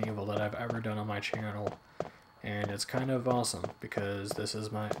of Resident Evil that I've ever done on my channel, and it's kind of awesome because this is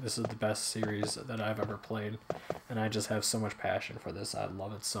the best series that I've ever played, and I just have so much passion for this. I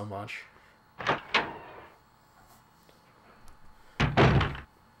love it so much.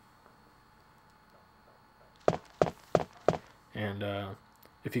 And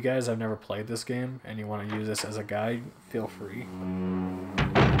if you guys have never played this game and you want to use this as a guide, feel free.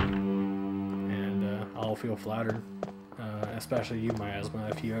 I'll feel flattered, especially you, Miasma,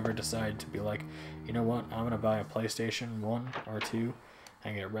 if you ever decide to be like, you know what, I'm going to buy a PlayStation 1 or 2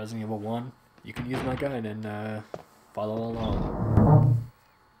 and get Resident Evil 1, you can use my guide and follow along.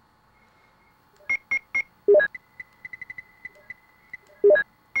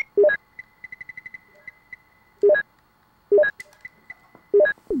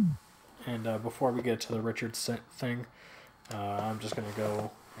 And before we get to the Richard thing, I'm just going to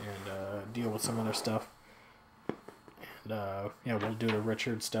go and deal with some other stuff. And yeah, we'll do the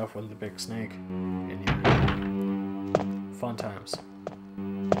Richard stuff with the big snake. And fun times.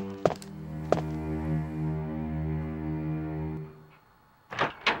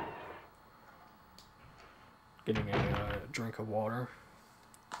 Getting a drink of water.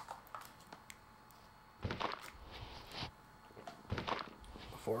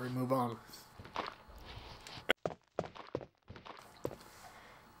 Before we move on.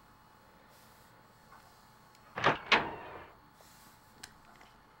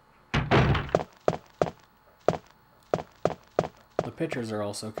 The pictures are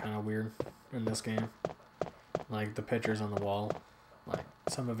also kind of weird in this game. Like the pictures on the wall, like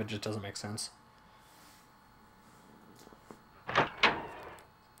some of it just doesn't make sense.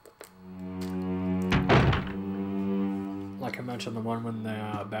 Like I mentioned, the one in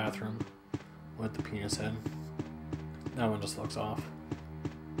the bathroom with the penis head, that one just looks off.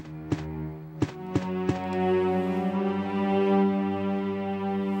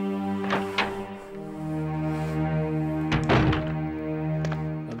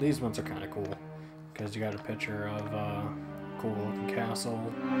 These ones are kind of cool because you got a picture of a cool looking castle,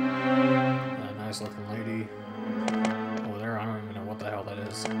 a nice looking lady over there. I don't even know what the hell that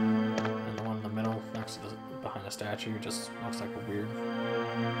is. And the one in the middle next to behind the statue just looks like a weird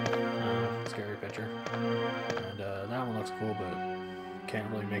scary picture. And that one looks cool, but can't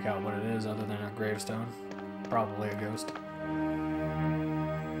really make out what it is other than a gravestone. Probably a ghost.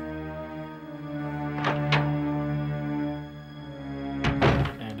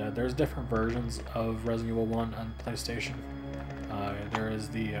 There's different versions of Resident Evil 1 on PlayStation. There is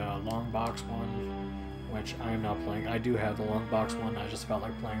the long box one, which I am not playing. I do have the long box one, I just felt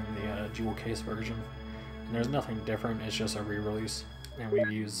like playing the jewel case version. And there's nothing different, it's just a re-release. And we've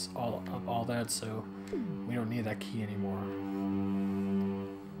used all that, so we don't need that key anymore.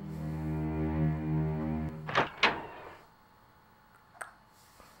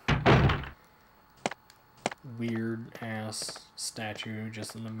 Weird ass statue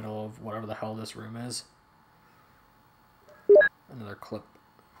just in the middle of whatever the hell this room is. Another clip.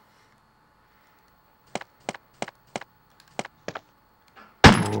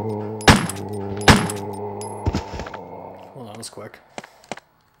 Well, that was quick.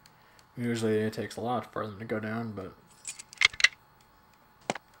 Usually it takes a lot for them to go down, but...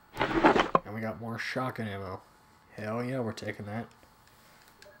 And we got more shotgun ammo. Hell yeah, we're taking that.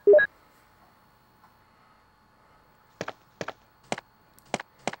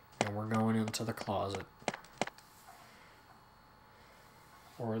 We're going into the closet.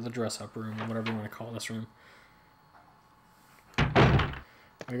 Or the dress-up room, whatever you want to call this room.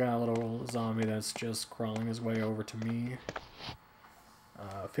 We got a little zombie that's just crawling his way over to me.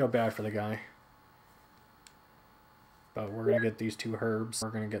 Feel bad for the guy. But we're gonna get these two herbs. We're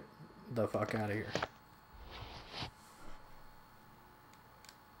gonna get the fuck out of here.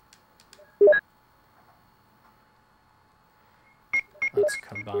 Let's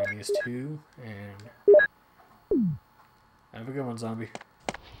combine these two and have a good one, zombie.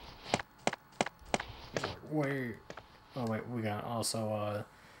 Wait. Oh wait, we got also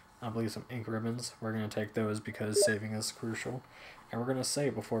I believe some ink ribbons. We're gonna take those because saving is crucial. And we're gonna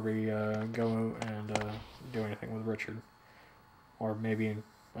save before we go and do anything with Richard. Or maybe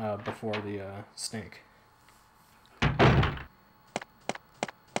before the snake.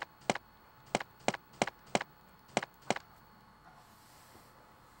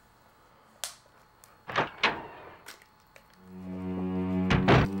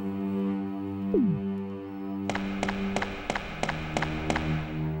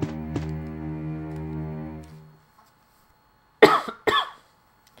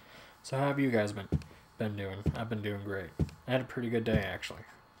 So how have you guys been doing? I've been doing great. I had a pretty good day, actually.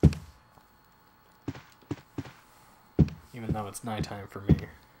 even though it's nighttime for me.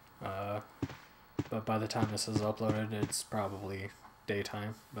 But by the time this is uploaded, it's probably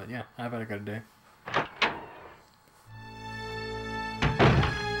daytime. But yeah, I've had a good day.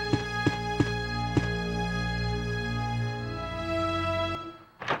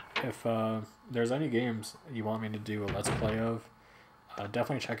 If there's any games you want me to do a Let's Play of,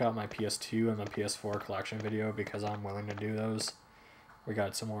 definitely check out my PS2 and my PS4 collection video, because I'm willing to do those. We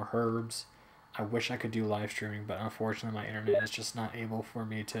got some more herbs. I wish I could do live streaming, but unfortunately my internet is just not able for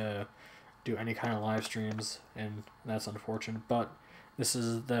me to do any kind of live streams, and that's unfortunate. But this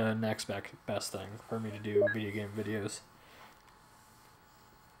is the next best thing for me to do video game videos.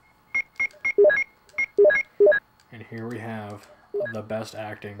 And here we have the best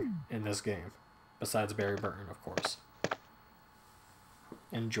acting in this game, besides Barry Burton, of course.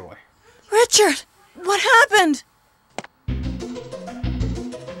 Enjoy. Richard, what happened?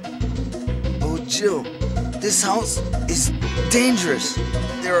 Oh, Jill, this house is dangerous.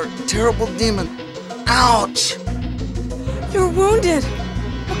 There are terrible demons. Ouch! You're wounded.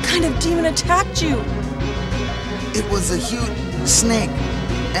 What kind of demon attacked you? It was a huge snake,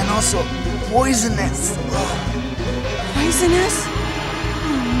 and also poisonous. Ugh. Poisonous?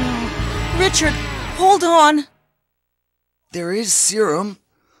 Oh no. Richard, hold on. There is serum.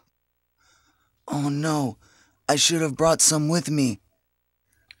 Oh no, I should have brought some with me.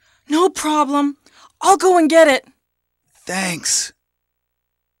 No problem. I'll go and get it. Thanks.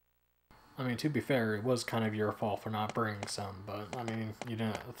 I mean, to be fair, it was kind of your fault for not bringing some, but, I mean, you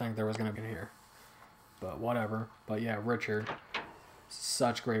didn't think there was going to be here. But whatever. But yeah, Richard,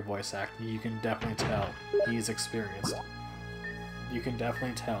 such great voice acting. You can definitely tell he's experienced. You can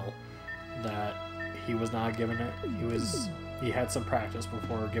definitely tell that he was not given it. He had some practice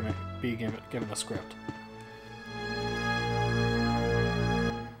before being given the script.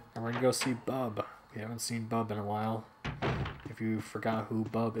 And we're going to go see Bub. We haven't seen Bub in a while. If you forgot who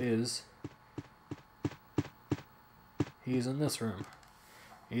Bub is, he's in this room.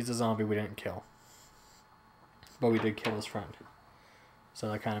 He's a zombie we didn't kill. But we did kill his friend.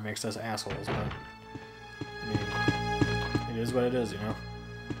 So that kind of makes us assholes, but I mean, it is what it is, you know?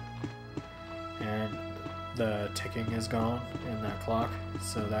 And the ticking is gone in that clock,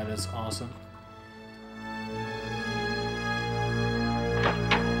 so that is awesome.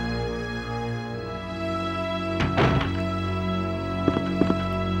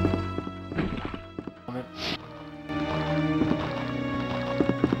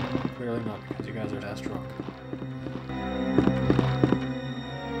 Clearly not, because you guys are that drunk.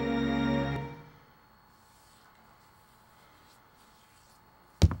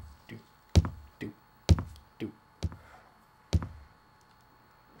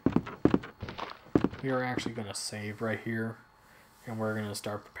 We are actually going to save right here, and we're going to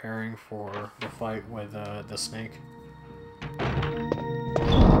start preparing for the fight with the snake.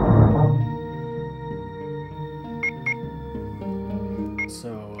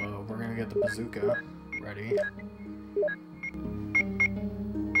 So we're going to get the bazooka ready.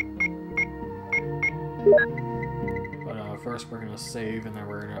 But first we're going to save, and then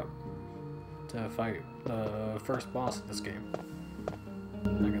we're going to fight the first boss of this game.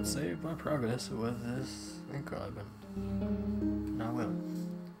 I can save my progress with this ink ribbon. And I will.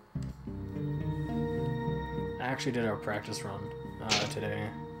 I actually did our practice run today,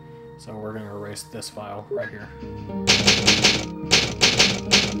 so we're going to erase this file right here.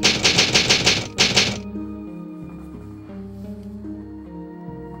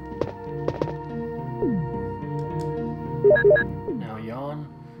 Now yawn.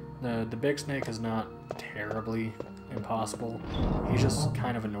 The big snake is not terribly impossible. He's just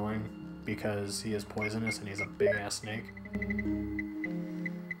kind of annoying because he is poisonous and he's a big ass snake.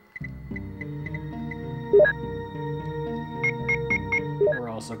 We're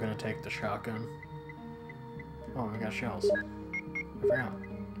also gonna take the shotgun. Oh, we got shells. I forgot.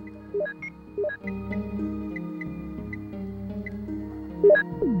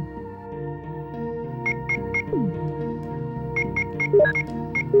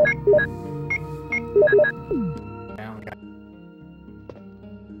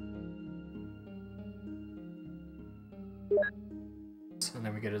 And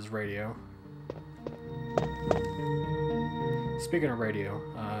then we get his radio. Speaking of radio,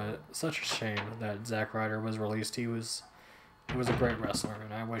 such a shame that Zack Ryder was released. He was a great wrestler,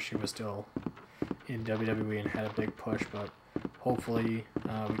 and I wish he was still in WWE and had a big push, but hopefully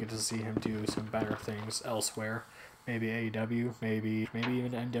we get to see him do some better things elsewhere. Maybe AEW, maybe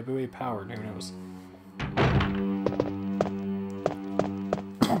even NWA Powered, who knows.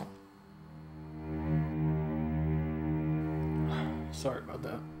 Sorry about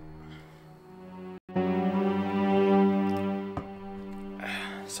that.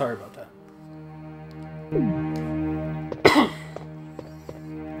 Sorry about that.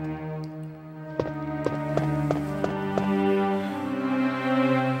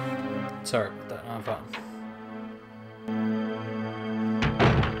 Sorry about that. I'm fine.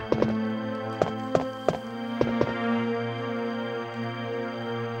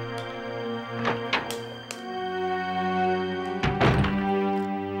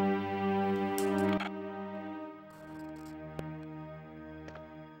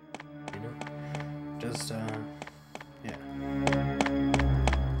 Yeah.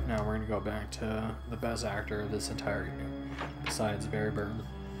 Now we're gonna go back to the best actor of this entire game, besides Barry Burton.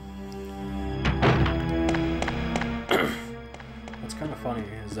 What's kind of funny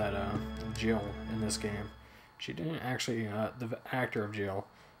is that Jill in this game, she didn't actually, the actor of Jill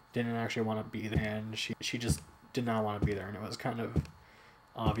didn't actually want to be there, and she just did not want to be there, and it was kind of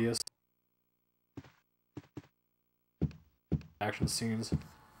obvious. Action scenes,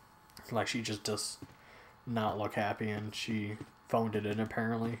 like she just does not look happy, and she phoned it in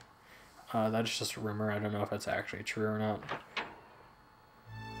apparently. That's just a rumor. I don't know if it's actually true or not.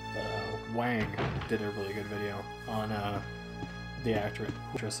 But Wang did a really good video on the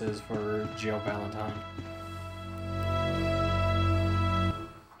actresses for Jill Valentine.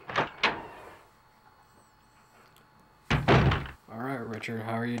 Alright, Richard,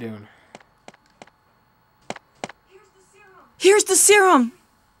 how are you doing? Here's the serum!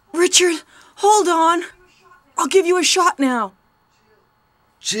 Richard, hold on! I'll give you a shot now!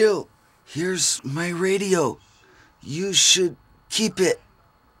 Jill, here's my radio. You should keep it.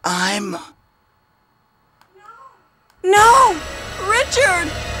 No!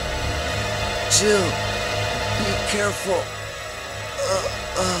 Richard! Jill, be careful.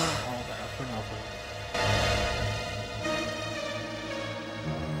 All that for nothing.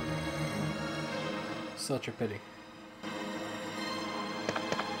 Such a pity.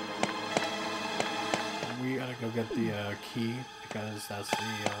 We gotta go get the key, because that's the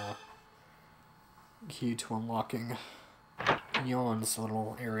key to unlocking Yawn's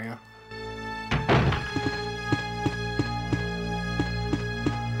little area.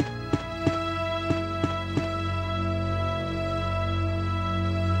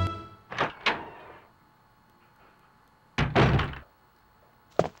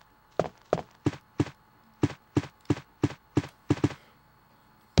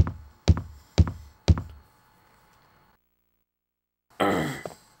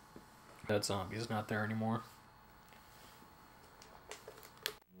 That zombie's not there anymore.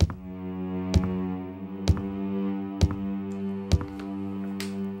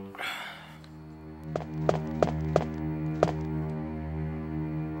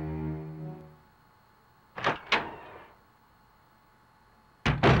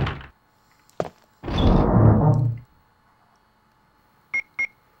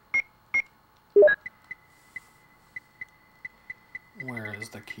 Where is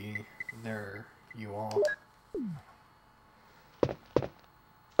the key? There you are.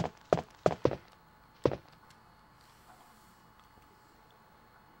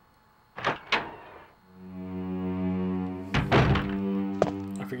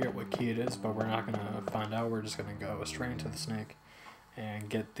 I forget what key it is, but we're not gonna find out. We're just gonna go straight into the snake and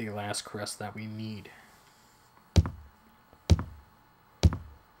get the last crest that we need.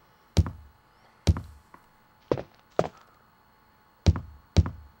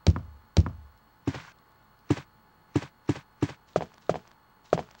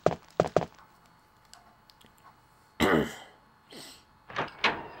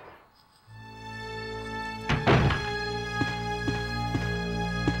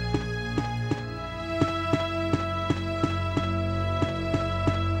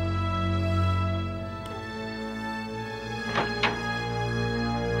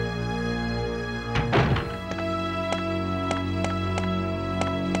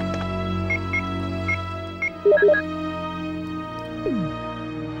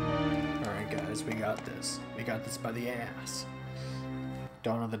 Alright guys, we got this. We got this by the ass.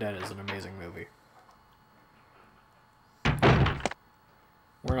 Dawn of the Dead is an amazing movie.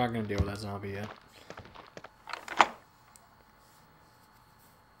 We're not gonna deal with that zombie yet.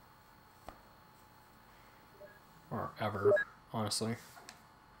 Or ever, honestly.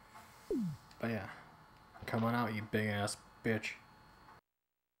 But yeah. Come on out, you big ass bitch.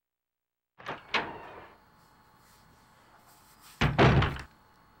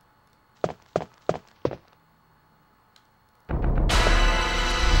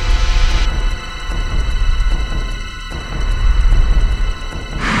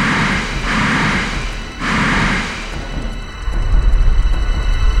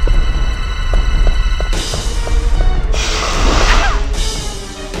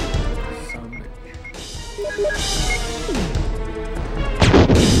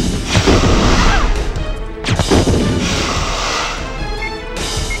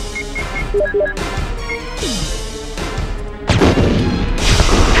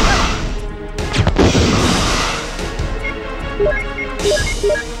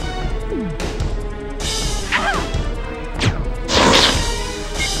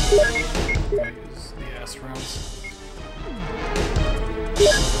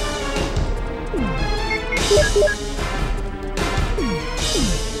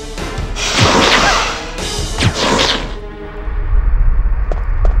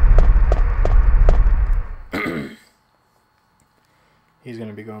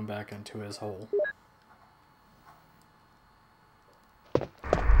 back into his hole.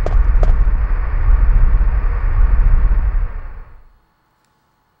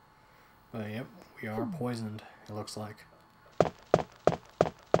 But yep, we are poisoned, it looks like.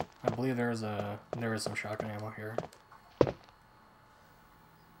 I believe there is some shotgun ammo here.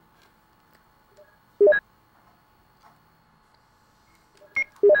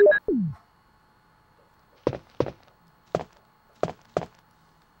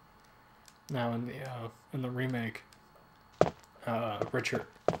 Now in the remake, Richard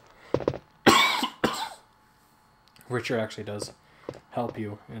actually does help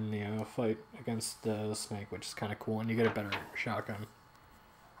you in the fight against the snake, which is kind of cool, and you get a better shotgun.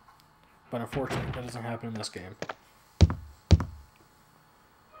 But unfortunately, that doesn't happen in this game.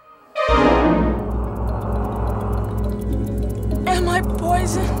 Am I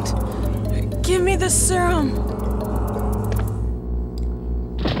poisoned? Give me the serum.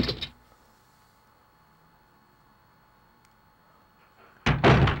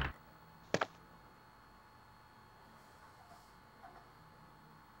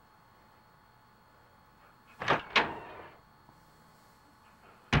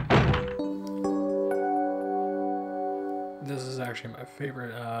 This is actually my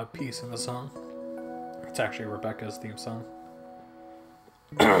favorite piece in the song. It's actually Rebecca's theme song.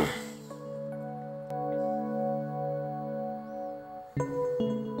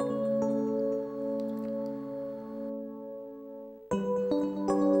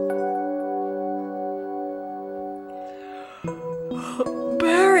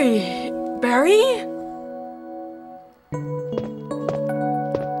 Barry! Barry?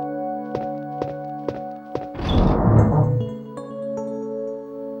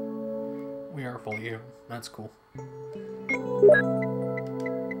 We are fully human. That's cool.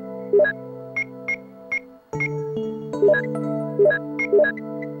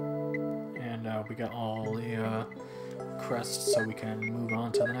 And we got all the crests, so we can move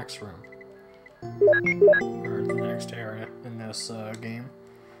on to the next room. Or the next area in this game,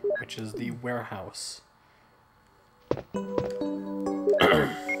 which is the warehouse.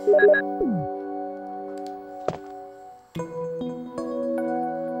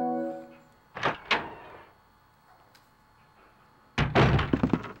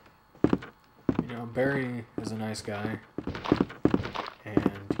 Barry is a nice guy,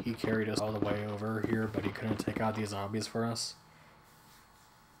 and he carried us all the way over here, but he couldn't take out these zombies for us.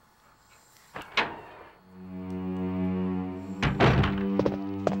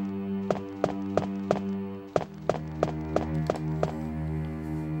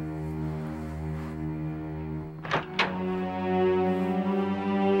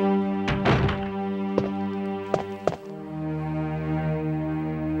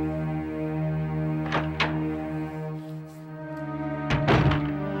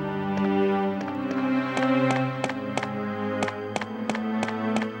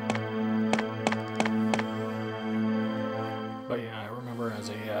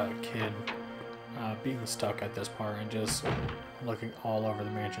 Kid being stuck at this part and just looking all over the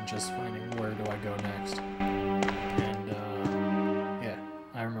mansion, just finding where do I go next. And yeah,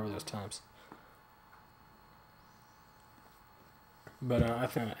 I remember those times. But I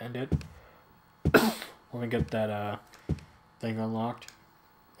think I'll end it when we get that thing unlocked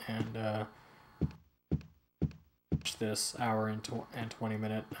and this hour and 20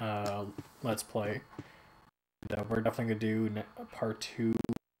 minute let's play. And, we're definitely gonna do part 2.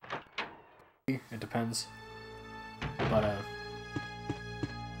 It depends, but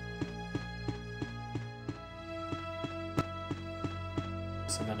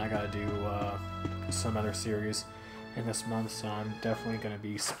so then I gotta do some other series in this month, so I'm definitely gonna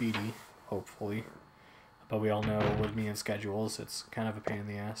be speedy, hopefully. But we all know with me and schedules, it's kind of a pain in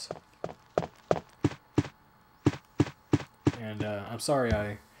the ass. And I'm sorry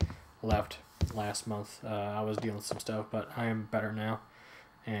I left last month. I was dealing with some stuff, but I am better now.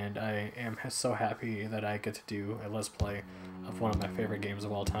 And I am so happy that I get to do a Let's Play of one of my favorite games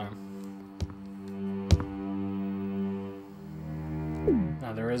of all time.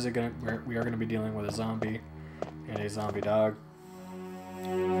 Now we are gonna be dealing with a zombie and a zombie dog,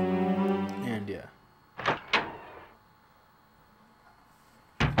 and yeah.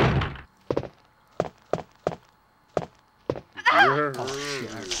 Oh shit!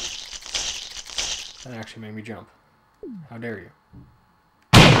 That actually made me jump. How dare you?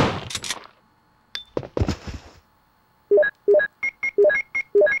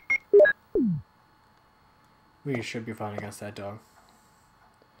 We should be fine against that dog.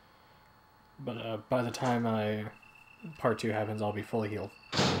 But by the time part 2 happens, I'll be fully healed.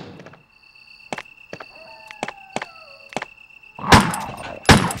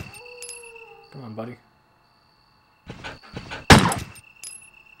 Come on, buddy.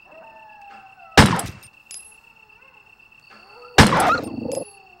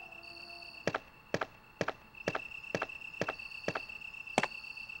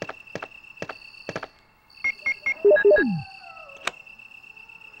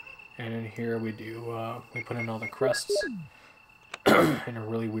 And in here we we put in all the crests in a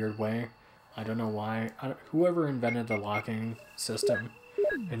really weird way. I don't know why. Whoever invented the locking system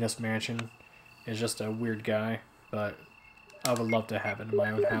in this mansion is just a weird guy, but I would love to have it in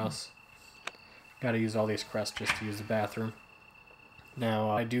my own house. Gotta use all these crests just to use the bathroom. Now,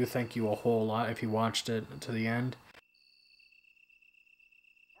 I do thank you a whole lot if you watched it to the end.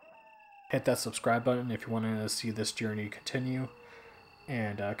 Hit that subscribe button if you want to see this journey continue.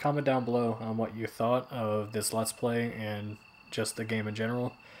 And comment down below on what you thought of this Let's Play and just the game in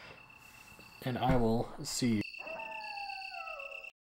general. And I will see